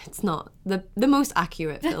know it's not the most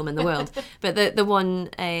accurate film in the world, but the one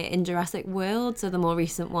in Jurassic World, so the more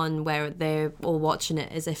recent one where they're all watching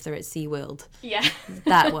it as if they're at SeaWorld. Yeah.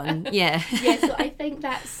 That one, yeah. Yeah, so I think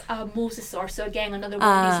that's a mosasaur, so again another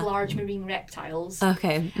one of these large marine reptiles.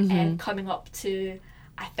 Okay. Coming up to,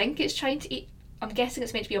 I think it's trying to eat, I'm guessing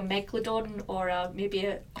it's meant to be a megalodon or maybe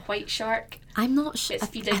a white shark. I'm not sure. It's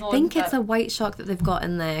feeding I think it's a white shark that they've got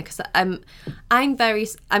in there, because I'm very.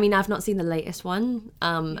 I mean, I've not seen the latest one,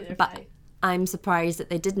 but I'm surprised that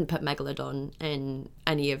they didn't put megalodon in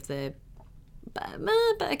any of the. But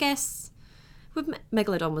I guess.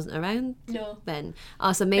 Megalodon wasn't around then.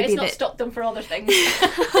 So maybe but it's not stopped them for other things.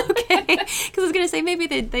 Okay, because I was going to say maybe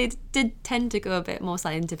they did tend to go a bit more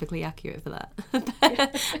scientifically accurate for that.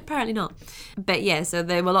 Apparently not. But yeah, so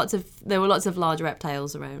there were lots of large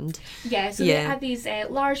reptiles around. Yeah, so they had these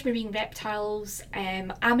large marine reptiles,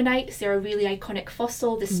 ammonites. They're a really iconic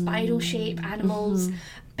fossil. The spiral shape animals.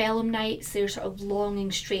 Belemnites, they're sort of long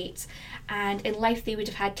and straight, and in life they would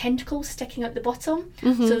have had tentacles sticking out the bottom,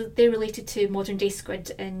 so they're related to modern day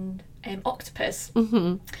squid and octopus.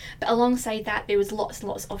 But alongside that there was lots and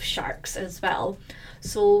lots of sharks as well.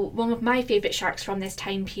 So one of my favourite sharks from this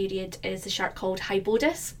time period is the shark called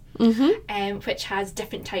Hybodus, which has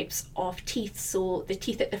different types of teeth. So the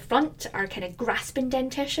teeth at the front are kind of grasping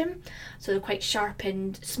dentition, so they're quite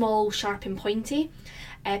small, sharp and pointy.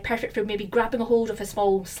 Perfect for maybe grabbing a hold of a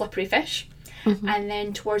small slippery fish. And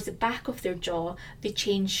then towards the back of their jaw they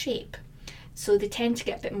change shape, so they tend to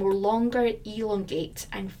get a bit more longer, elongate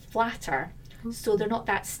and flatter, so they're not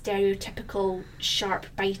that stereotypical sharp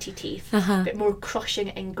bitey teeth, but more crushing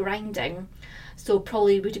and grinding. So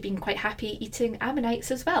probably would have been quite happy eating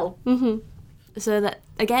ammonites as well. So that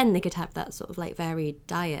again they could have that sort of like varied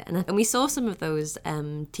diet, and we saw some of those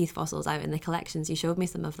teeth fossils out in the collections. You showed me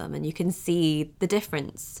some of them, and you can see the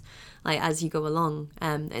difference like as you go along.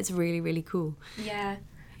 It's really, really cool. Yeah.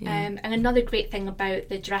 And another great thing about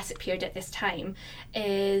the Jurassic period at this time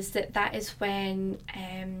is that is when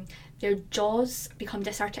their jaws become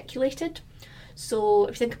disarticulated. So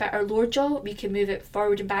if you think about our lower jaw, we can move it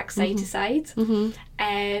forward and back, side to side.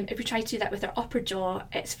 If we try to do that with our upper jaw,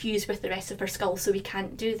 it's fused with the rest of our skull, so we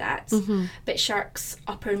can't do that. But sharks'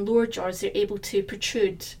 upper and lower jaws, they're able to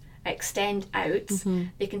protrude, extend out.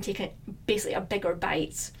 They can take basically a bigger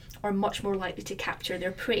bite, or much more likely to capture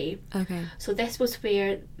their prey. Okay. So this was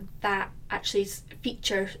where that actually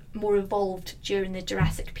feature more evolved during the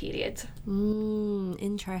Jurassic period.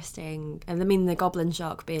 Interesting. And I mean, the goblin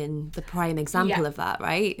shark being the prime example of that,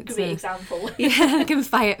 right? Great example. Yeah, can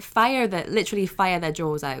literally fire their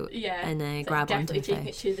jaws out and grab onto the fish. Definitely taking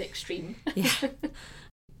it to the extreme. Yeah.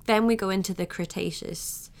 Then we go into the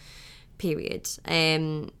Cretaceous period.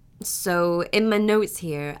 So in my notes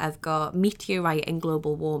here, I've got meteorite and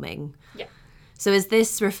global warming. Yeah. So is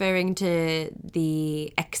this referring to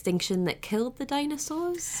the extinction that killed the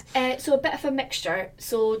dinosaurs? So a bit of a mixture.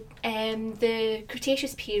 So the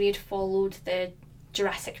Cretaceous period followed the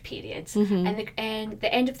Jurassic period. And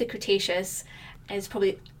the end of the Cretaceous is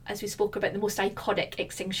probably, as we spoke about, the most iconic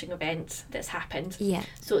extinction event that's happened. Yeah.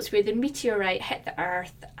 So it's where the meteorite hit the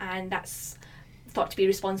Earth, and that's thought to be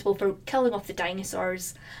responsible for killing off the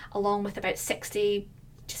dinosaurs, along with about 60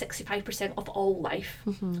 to 65% of all life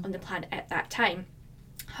on the planet at that time.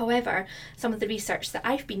 However, some of the research that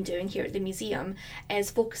I've been doing here at the museum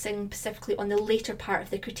is focusing specifically on the later part of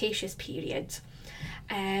the Cretaceous period.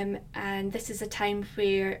 And this is a time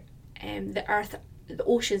where the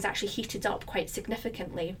oceans actually heated up quite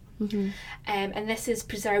significantly. And this is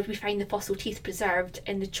preserved, we find the fossil teeth preserved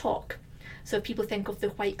in the chalk. So if people think of the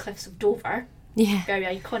White Cliffs of Dover, very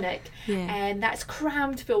iconic, and that's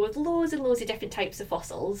crammed full with loads and loads of different types of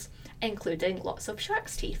fossils, including lots of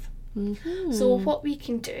shark's teeth. So what we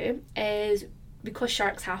can do is, because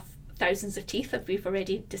sharks have thousands of teeth, as we've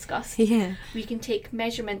already discussed, we can take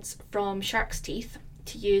measurements from shark's teeth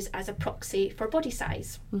to use as a proxy for body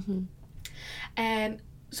size.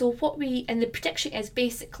 So the prediction is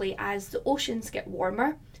basically, as the oceans get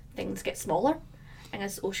warmer, things get smaller, and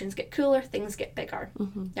as the oceans get cooler, things get bigger.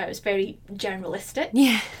 Now, it's very generalistic.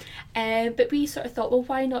 But we sort of thought, well,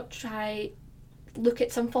 why not try look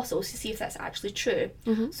at some fossils to see if that's actually true?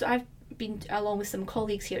 So I've been, along with some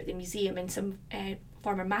colleagues here at the museum and some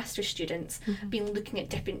former master's students, been looking at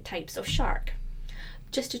different types of shark,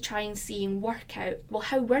 just to try and see and work out, well,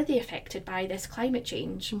 how were they affected by this climate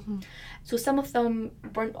change? So some of them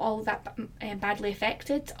weren't all that badly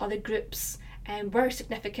affected. Other groups were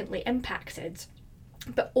significantly impacted.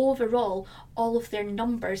 But overall, all of their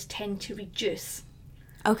numbers tend to reduce.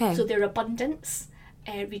 Okay. So their abundance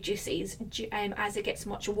reduces as it gets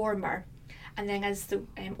much warmer. And then as the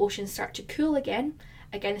oceans start to cool again,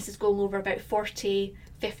 this is going over about 40,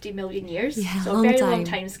 50 million years. So a very long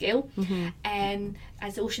time scale. And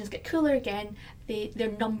as the oceans get cooler again,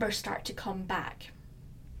 their numbers start to come back.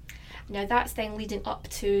 Now that's then leading up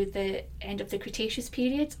to the end of the Cretaceous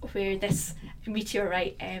period, where this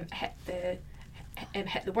meteorite hit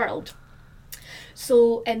the world.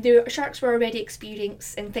 So the sharks were already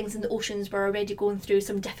experiencing things in the oceans, were already going through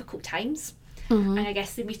some difficult times. And I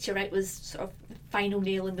guess the meteorite was sort of the final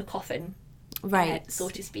nail in the coffin, so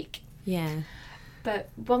to speak. But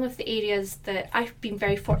one of the areas that I've been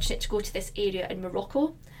very fortunate to go to this area in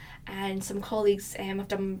Morocco, and some colleagues have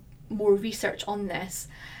done more research on this.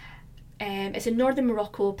 It's in northern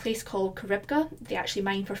Morocco, a place called Karibga. They actually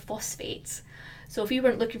mine for phosphates. So if we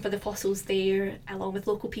weren't looking for the fossils there, along with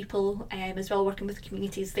local people, as well working with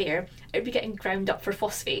communities there, it would be getting ground up for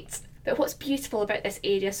phosphates. But what's beautiful about this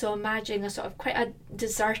area, so imagine a sort of quite a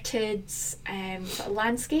deserted sort of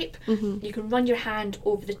landscape. You can run your hand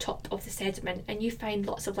over the top of the sediment and you find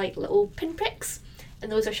lots of like little pinpricks,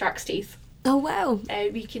 and those are shark's teeth. Oh wow.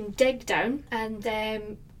 We can dig down and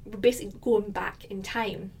we're basically going back in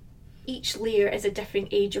time. Each layer is a different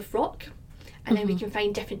age of rock, and then we can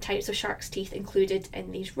find different types of shark's teeth included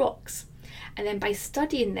in these rocks. And then by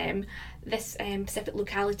studying them, this specific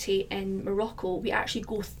locality in Morocco, we actually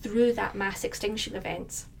go through that mass extinction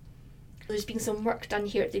event. There's been some work done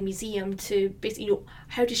here at the museum to basically,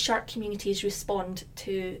 how do shark communities respond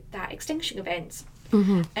to that extinction event?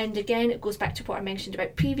 And again, it goes back to what I mentioned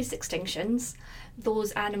about previous extinctions.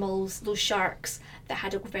 Those animals, those sharks that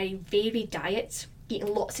had a very varied diet,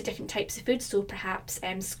 eating lots of different types of food, so perhaps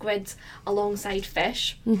squid alongside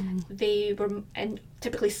fish, they were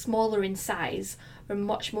typically smaller in size, were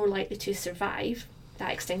much more likely to survive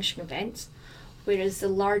that extinction event, whereas the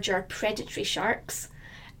larger predatory sharks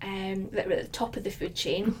that were at the top of the food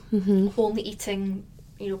chain, only eating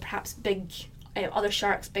perhaps big other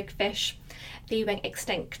sharks, big fish, they went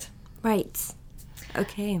extinct.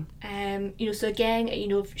 Okay. So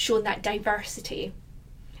again, showing that diversity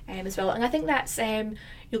as well. And I think that's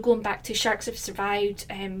going back to sharks have survived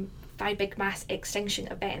 5 big mass extinction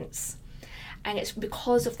events. And it's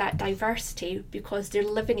because of that diversity, because they're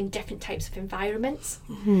living in different types of environments.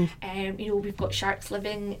 We've got sharks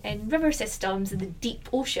living in river systems, in the deep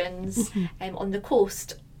oceans, on the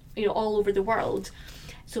coast, all over the world.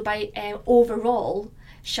 So by overall,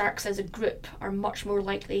 sharks as a group are much more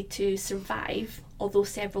likely to survive, although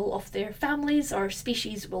several of their families or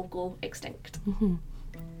species will go extinct.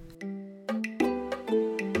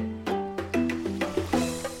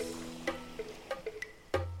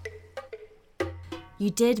 You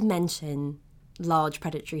did mention large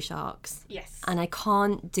predatory sharks. Yes. And I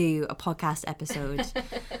can't do a podcast episode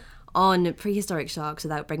on prehistoric sharks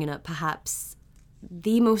without bringing up perhaps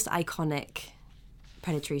the most iconic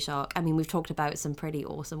predatory shark. I mean, we've talked about some pretty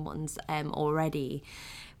awesome ones already,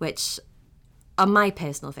 which are my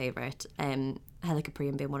personal favourite,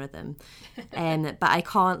 Helicoprion being one of them. But I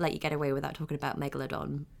can't let you get away without talking about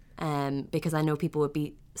Megalodon. Because I know people would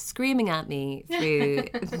be screaming at me through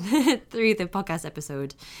through the podcast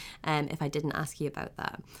episode if I didn't ask you about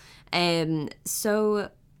that. So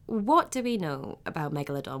what do we know about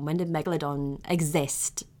Megalodon? When did Megalodon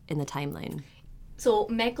exist in the timeline? So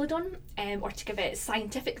Megalodon, or to give it a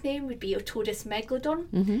scientific name, would be Otodus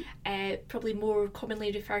megalodon, probably more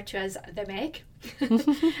commonly referred to as the Meg,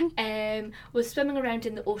 was swimming around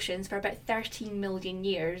in the oceans for about 13 million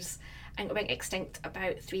years. And it went extinct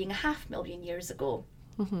about 3.5 million years ago.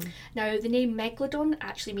 Now, the name Megalodon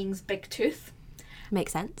actually means big tooth.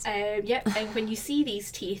 Makes sense. Yep, and when you see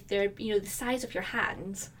these teeth, they're the size of your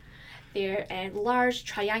hand. They're large,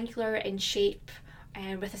 triangular in shape,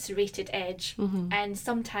 with a serrated edge, and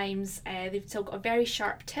sometimes they've still got a very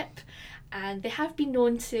sharp tip. And they have been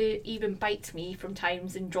known to even bite me from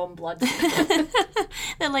times and drawn blood.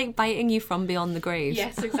 They're like biting you from beyond the grave.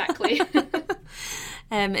 Yes, exactly.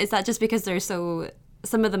 Is that just because they're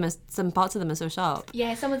some parts of them are so sharp?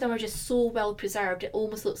 Yeah, some of them are just so well preserved. It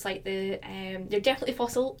almost looks like they're definitely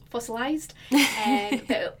fossilized,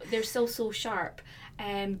 but they're still so sharp.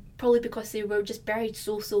 Probably because they were just buried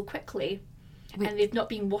so quickly. And they've not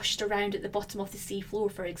been washed around at the bottom of the sea floor,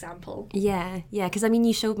 for example. Yeah, because I mean,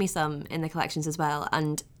 you showed me some in the collections as well,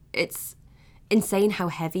 and it's insane how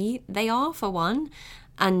heavy they are, for one,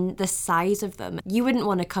 and the size of them. You wouldn't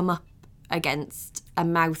want to come up against a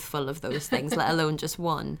mouthful of those things, let alone just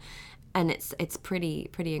one. And it's pretty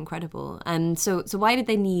incredible. So why did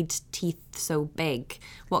they need teeth so big?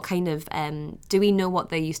 What kind of do we know what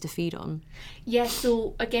they used to feed on? Yeah,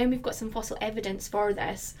 so again, we've got some fossil evidence for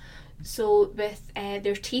this. So with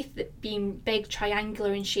their teeth being big,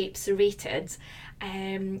 triangular in shape, serrated,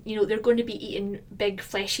 they're going to be eating big,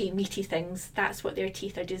 fleshy, meaty things. That's what their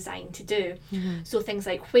teeth are designed to do. So things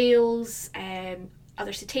like whales,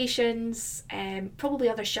 other cetaceans, probably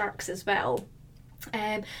other sharks as well.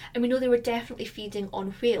 And we know they were definitely feeding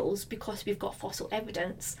on whales because we've got fossil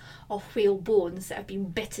evidence of whale bones that have been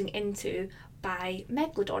bitten into by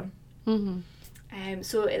Megalodon.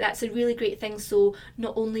 So that's a really great thing. So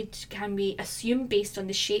not only can we assume based on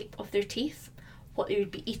the shape of their teeth what they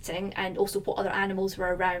would be eating and also what other animals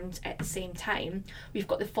were around at the same time, we've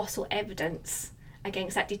got the fossil evidence. Again,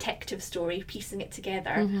 it's that detective story, piecing it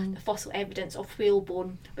together, the fossil evidence of whale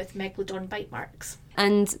bone with Megalodon bite marks.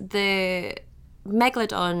 And the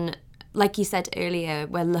Megalodon, like you said earlier,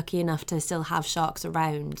 we're lucky enough to still have sharks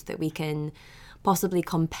around that we can possibly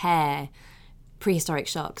compare prehistoric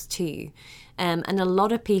sharks to. And a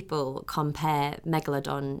lot of people compare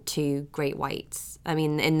Megalodon to great whites. I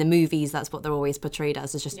mean, in the movies, that's what they're always portrayed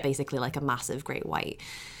as, is just basically like a massive great white.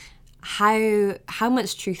 How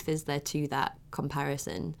much truth is there to that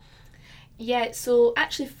comparison? Yeah, so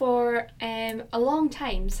actually for a long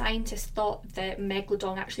time, scientists thought that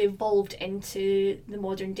Megalodon actually evolved into the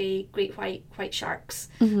modern day great white sharks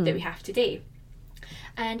that we have today.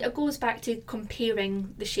 And it goes back to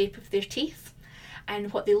comparing the shape of their teeth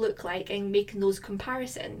and what they look like and making those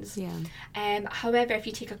comparisons. However, if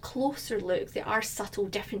you take a closer look, there are subtle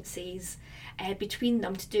differences between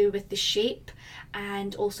them to do with the shape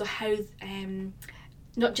and also how,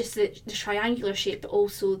 not just the triangular shape, but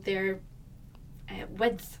also their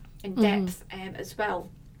width and depth as well.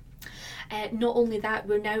 Not only that,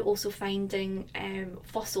 we're now also finding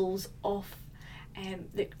fossils of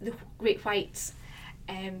the great whites,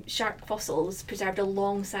 shark fossils preserved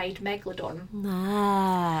alongside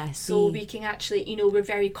Megalodon. So we can actually, we're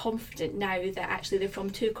very confident now that actually they're from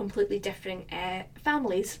two completely different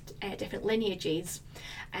families, different lineages.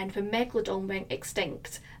 And when Megalodon went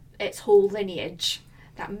extinct, its whole lineage,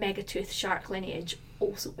 that megatooth shark lineage,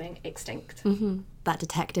 also went extinct. That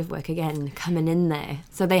detective work again coming in there.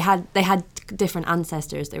 So they had different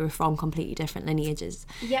ancestors. They were from completely different lineages.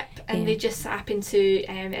 Yep, and they just happen to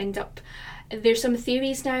end up. There's some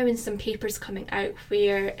theories now and some papers coming out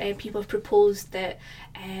where people have proposed that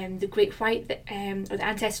the great white, or the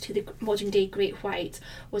ancestor to the modern day great white,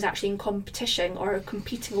 was actually in competition or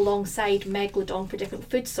competing alongside Megalodon for different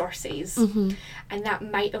food sources, and that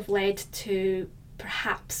might have led to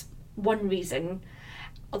perhaps one reason.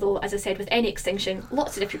 Although, as I said, with any extinction,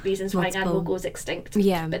 lots of different reasons why an animal goes extinct.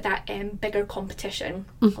 Yeah. But that bigger competition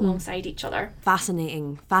alongside each other.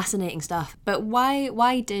 Fascinating stuff. But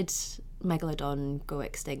why did Megalodon go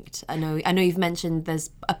extinct? I know you've mentioned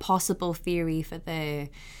there's a possible theory that the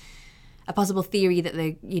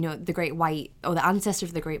the great white, or the ancestor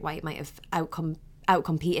of the great white, might have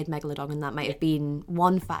outcompeted Megalodon, and that might have been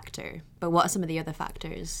one factor. But what are some of the other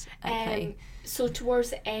factors at play? So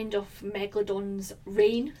towards the end of Megalodon's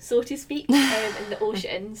reign, so to speak, in the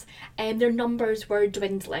oceans, their numbers were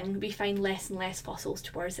dwindling. We find less and less fossils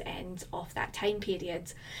towards the end of that time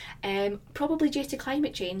period. Probably due to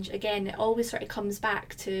climate change. Again, it always sort of comes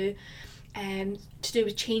back to do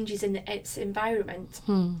with changes in its environment.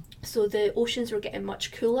 So the oceans were getting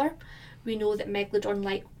much cooler. We know that Megalodon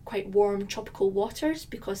like quite warm tropical waters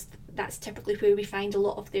because that's typically where we find a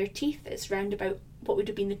lot of their teeth. It's round about what would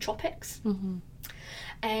have been the tropics.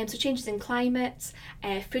 So changes in climate,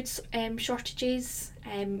 food shortages,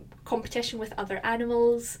 competition with other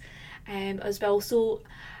animals as well. So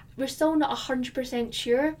we're still not 100%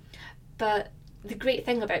 sure, but the great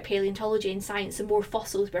thing about paleontology and science, the more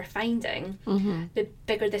fossils we're finding, the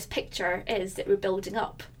bigger this picture is that we're building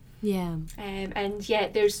up. Yeah. And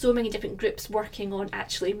there's so many different groups working on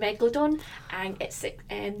actually Megalodon and it's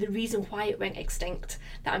the reason why it went extinct,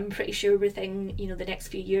 that I'm pretty sure within the next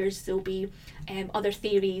few years there'll be other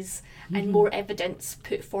theories and more evidence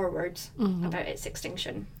put forward about its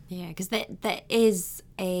extinction. Yeah, because there is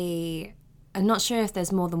I'm not sure if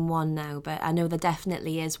there's more than one now, but I know there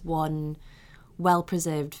definitely is one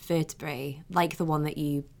well-preserved vertebrae like the one that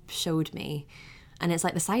you showed me. And it's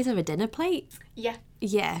like the size of a dinner plate. Yeah.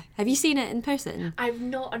 Yeah. Have you seen it in person? I've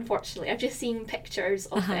not, unfortunately. I've just seen pictures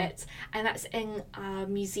of it. And that's in a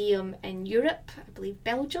museum in Europe, I believe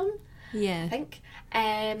Belgium, I think.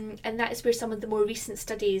 And that is where some of the more recent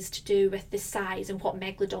studies to do with the size and what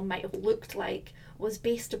Megalodon might have looked like was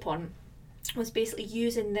based upon. Was basically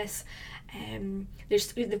using this,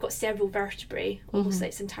 they've got several vertebrae, almost like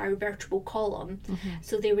its entire vertebral column.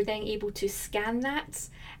 So they were then able to scan that,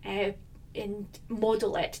 and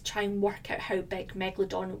model it to try and work out how big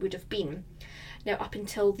Megalodon would have been. Now, up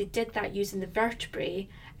until they did that using the vertebrae,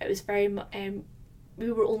 it was very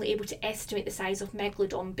we were only able to estimate the size of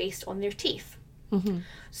Megalodon based on their teeth.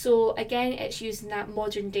 So again, it's using that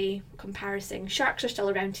modern day comparison. Sharks are still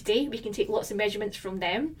around today. We can take lots of measurements from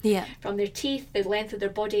them, from their teeth, the length of their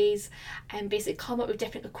bodies, and basically come up with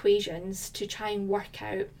different equations to try and work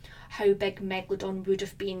out how big Megalodon would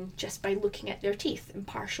have been just by looking at their teeth and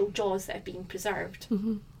partial jaws that have been preserved.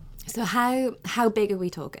 So how big are we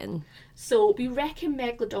talking? So we reckon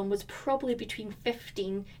Megalodon was probably between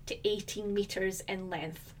 15 to 18 metres in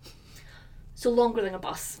length. So longer than a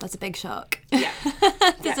bus. That's a big shark. Yeah.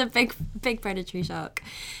 That's a big predatory shark.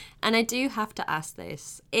 And I do have to ask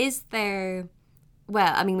this. Is there...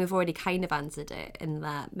 Well, I mean, we've already kind of answered it in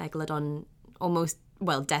that Megalodon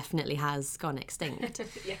definitely has gone extinct.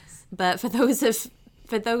 Yes. But for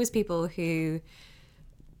those people who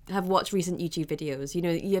have watched recent YouTube videos,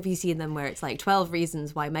 have you seen them where it's like 12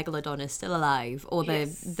 reasons why Megalodon is still alive, or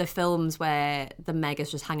the films where the Meg is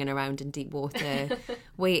just hanging around in deep water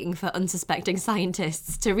waiting for unsuspecting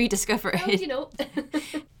scientists to rediscover it? Well,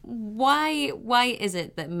 Why is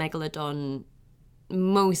it that Megalodon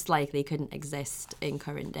most likely couldn't exist in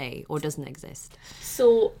current day, or doesn't exist?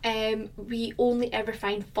 So we only ever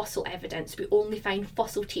find fossil evidence. We only find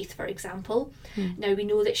fossil teeth, for example. Now we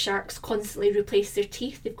know that sharks constantly replace their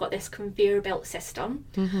teeth. They've got this conveyor belt system.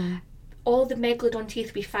 All the Megalodon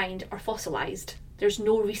teeth we find are fossilised. There's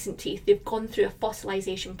no recent teeth. They've gone through a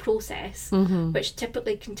fossilisation process, which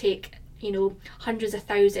typically can take hundreds of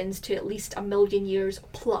thousands to at least 1 million years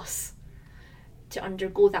plus to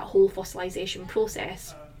undergo that whole fossilisation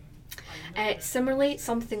process. Similarly,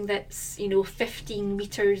 something that's 15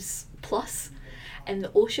 metres plus in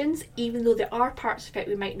the oceans, even though there are parts of it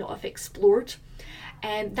we might not have explored,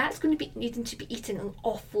 that's going to be needing to be eating an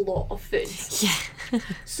awful lot of food.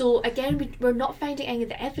 So again, we're not finding any of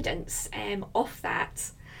the evidence of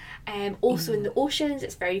that. Also in the oceans,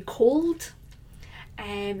 it's very cold.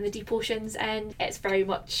 the deep oceans, and it's very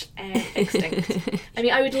much extinct. I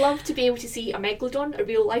mean, I would love to be able to see a megalodon, a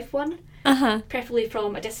real life one, preferably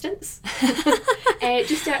from a distance,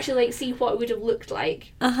 just to actually like see what it would have looked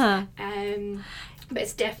like. But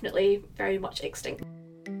it's definitely very much extinct.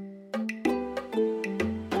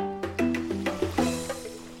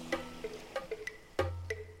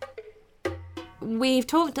 We've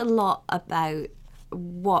talked a lot about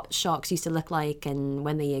what sharks used to look like and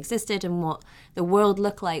when they existed and what the world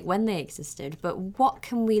looked like when they existed, but what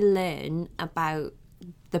can we learn about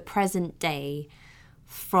the present day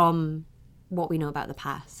from what we know about the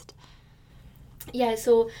past? Yeah,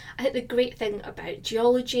 so I think the great thing about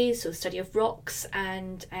geology, so the study of rocks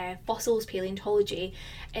and fossils, paleontology,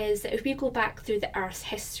 is that if we go back through the Earth's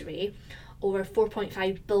history over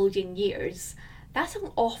 4.5 billion years, that's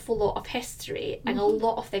an awful lot of history, and a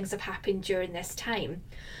lot of things have happened during this time.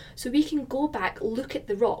 So we can go back, look at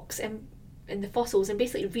the rocks and the fossils, and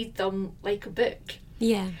basically read them like a book.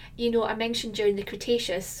 Yeah. You know, I mentioned during the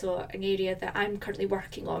Cretaceous, so an area that I'm currently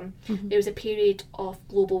working on, there was a period of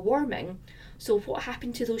global warming. So what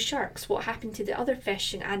happened to those sharks? What happened to the other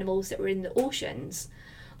fish and animals that were in the oceans?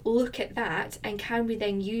 Look at that, and can we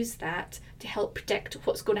then use that to help predict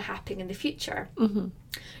what's going to happen in the future?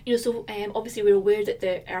 You know, so obviously we're aware that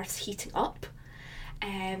the Earth's heating up.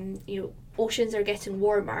 You know, oceans are getting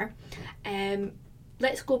warmer.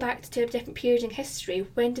 Let's go back to a different period in history.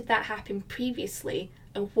 When did that happen previously,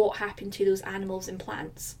 and what happened to those animals and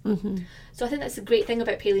plants? So I think that's the great thing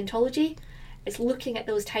about paleontology. It's looking at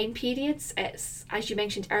those time periods. It's, as you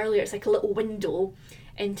mentioned earlier, it's like a little window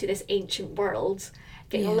into this ancient world.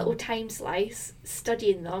 Getting a little time slice,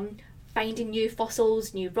 studying them, finding new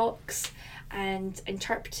fossils, new rocks, and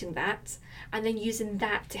interpreting that, and then using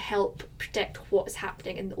that to help predict what's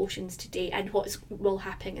happening in the oceans today and what will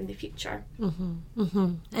happen in the future.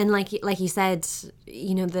 And like you said,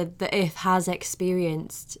 you know, the Earth has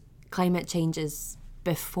experienced climate changes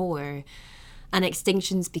before and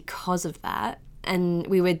extinctions because of that. And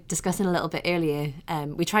we were discussing a little bit earlier,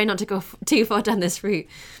 we try not to go too far down this route,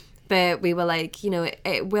 but we were like, you know,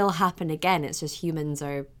 it will happen again. It's just humans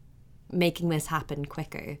are making this happen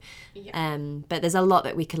quicker. But there's a lot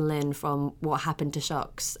that we can learn from what happened to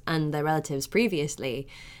sharks and their relatives previously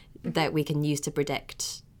that we can use to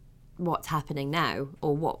predict what's happening now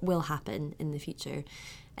or what will happen in the future,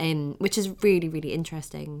 which is really, really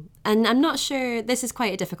interesting. And I'm not sure, this is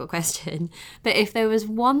quite a difficult question, but if there was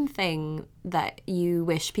one thing that you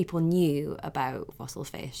wish people knew about fossil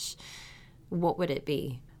fish, what would it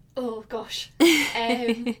be? Oh gosh,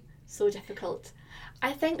 so difficult.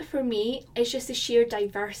 I think for me, it's just the sheer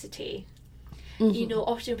diversity. You know,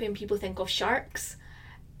 often when people think of sharks,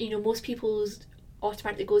 you know, most people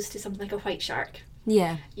automatically goes to something like a white shark.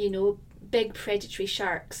 Yeah. You know, big predatory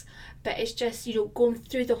sharks. But it's just, you know, going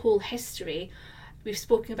through the whole history, we've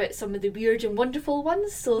spoken about some of the weird and wonderful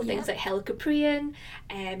ones. So things like Helicoprion,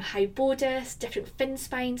 Hybodus, different fin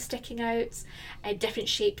spines sticking out, different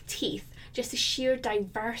shaped teeth. Just the sheer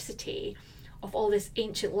diversity of all this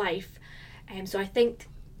ancient life. So I think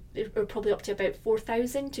we're probably up to about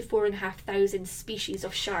 4,000 to 4,500 species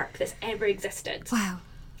of shark that's ever existed. Wow,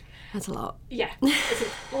 that's a lot. Yeah, it's an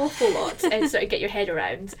awful lot and sort of get your head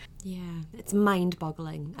around. Yeah, it's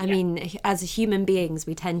mind-boggling. I mean, as human beings,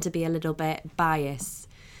 we tend to be a little bit biased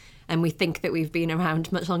and we think that we've been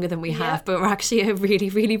around much longer than we have, but we're actually a really,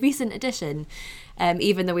 really recent addition,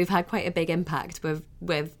 even though we've had quite a big impact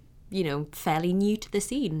with you know, fairly new to the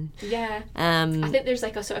scene. Yeah. I think there's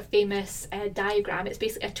like a sort of famous diagram. It's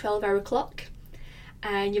basically a 12-hour clock,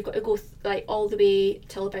 and you've got to go like all the way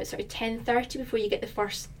till about sort of 10:30 before you get the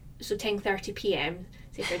first, so 10:30 p.m,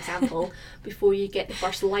 say for example, before you get the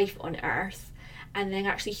first life on Earth. And then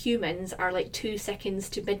actually humans are like 2 seconds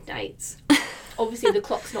to midnight. Obviously the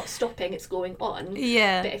clock's not stopping, it's going on.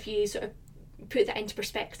 Yeah. But if you sort of put that into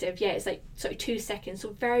perspective, it's like sort of 2 seconds,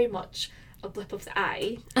 so very much a blip of the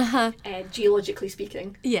eye, geologically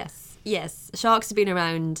speaking. Yes. Sharks have been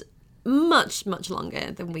around much, much longer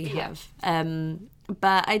than we have.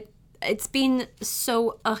 But it's been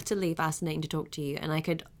so utterly fascinating to talk to you, and I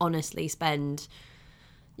could honestly spend,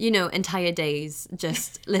 you know, entire days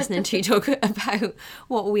just listening to you talk about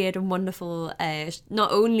what weird and wonderful,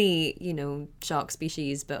 not only, you know, shark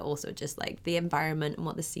species, but also just like the environment and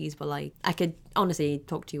what the seas were like. I could honestly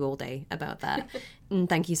talk to you all day about that. And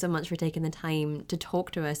thank you so much for taking the time to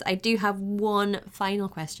talk to us. I do have one final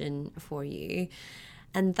question for you.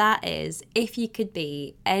 And that is, if you could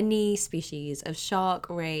be any species of shark,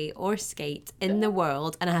 ray, or skate in the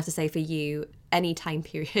world, and I have to say for you, any time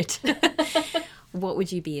period, what would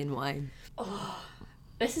you be and why? Oh,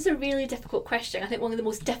 This is a really difficult question. I think one of the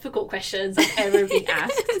most difficult questions I've ever been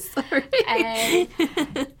asked. Sorry.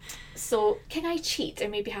 So, can I cheat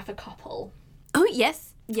and maybe have a couple? Oh,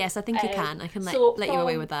 yes. Yes, I think you can. I can let you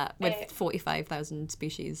away with that, with 45,000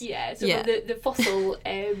 species. Yeah, so the fossil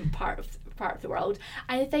part of the world.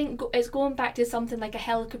 I think it's going back to something like a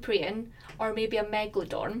helicoprion or maybe a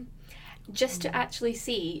megalodon, just to actually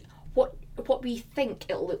see what we think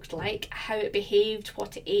it looked like, how it behaved,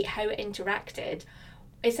 what it ate, how it interacted.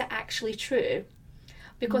 Is it actually true?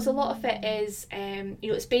 Because a lot of it is,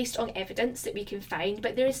 it's based on evidence that we can find,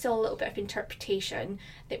 but there is still a little bit of interpretation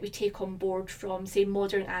that we take on board from, say,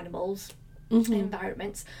 modern animals,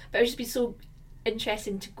 environments. But it would just be so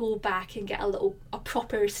interesting to go back and get a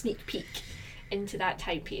proper sneak peek into that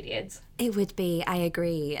time period. It would be, I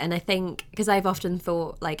agree. And I think, because I've often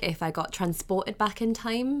thought, like, if I got transported back in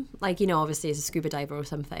time, like, obviously as a scuba diver or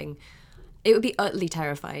something, it would be utterly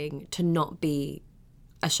terrifying to not be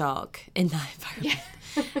a shark in that environment.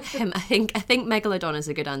 I think megalodon is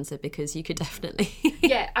a good answer, because you could definitely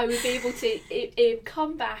yeah, I would be able to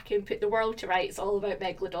come back and put the world to rights all about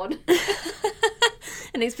megalodon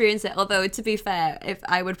and experience it. Although, to be fair, if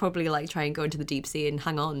I would probably try and go into the deep sea and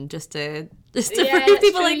hang on just to prove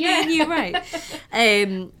people like me and you right,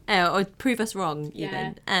 or prove us wrong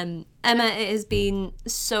even. Emma, it has been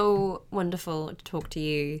so wonderful to talk to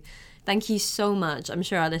you. Thank you so much. I'm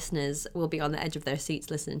sure our listeners will be on the edge of their seats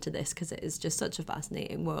listening to this, because it is just such a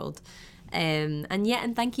fascinating world. And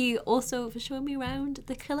thank you also for showing me around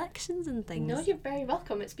the collections and things. No, you're very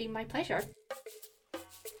welcome. It's been my pleasure.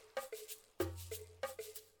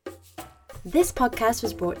 This podcast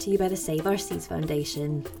was brought to you by the Save Our Seas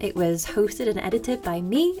Foundation. It was hosted and edited by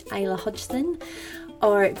me, Isla Hodgson.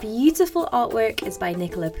 Our beautiful artwork is by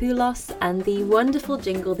Nicola Poulos, and the wonderful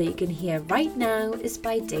jingle that you can hear right now is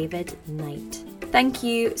by David Knight. Thank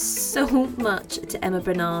you so much to Emma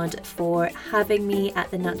Bernard for having me at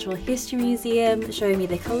the Natural History Museum, showing me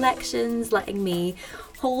the collections, letting me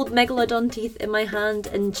hold megalodon teeth in my hand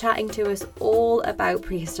and chatting to us all about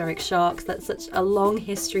prehistoric sharks. That's such a long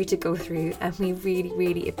history to go through, and we really,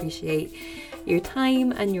 really appreciate your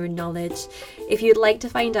time and your knowledge. If you'd like to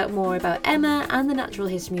find out more about Emma and the Natural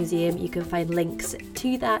History Museum, you can find links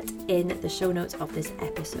to that in the show notes of this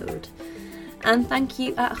episode. And thank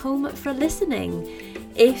you at home for listening.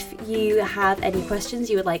 If you have any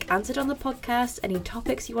questions you would like answered on the podcast, any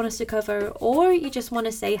topics you want us to cover, or you just want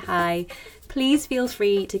to say hi, please feel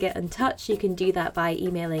free to get in touch. You can do that by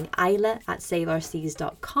emailing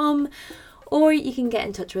isla@saveourseas.com, or you can get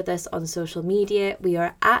in touch with us on social media. We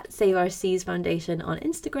are at Save Our Seas Foundation on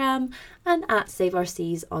Instagram and at Save Our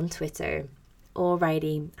Seas on Twitter.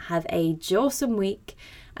 Alrighty, have a jawsome week,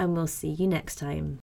 and we'll see you next time.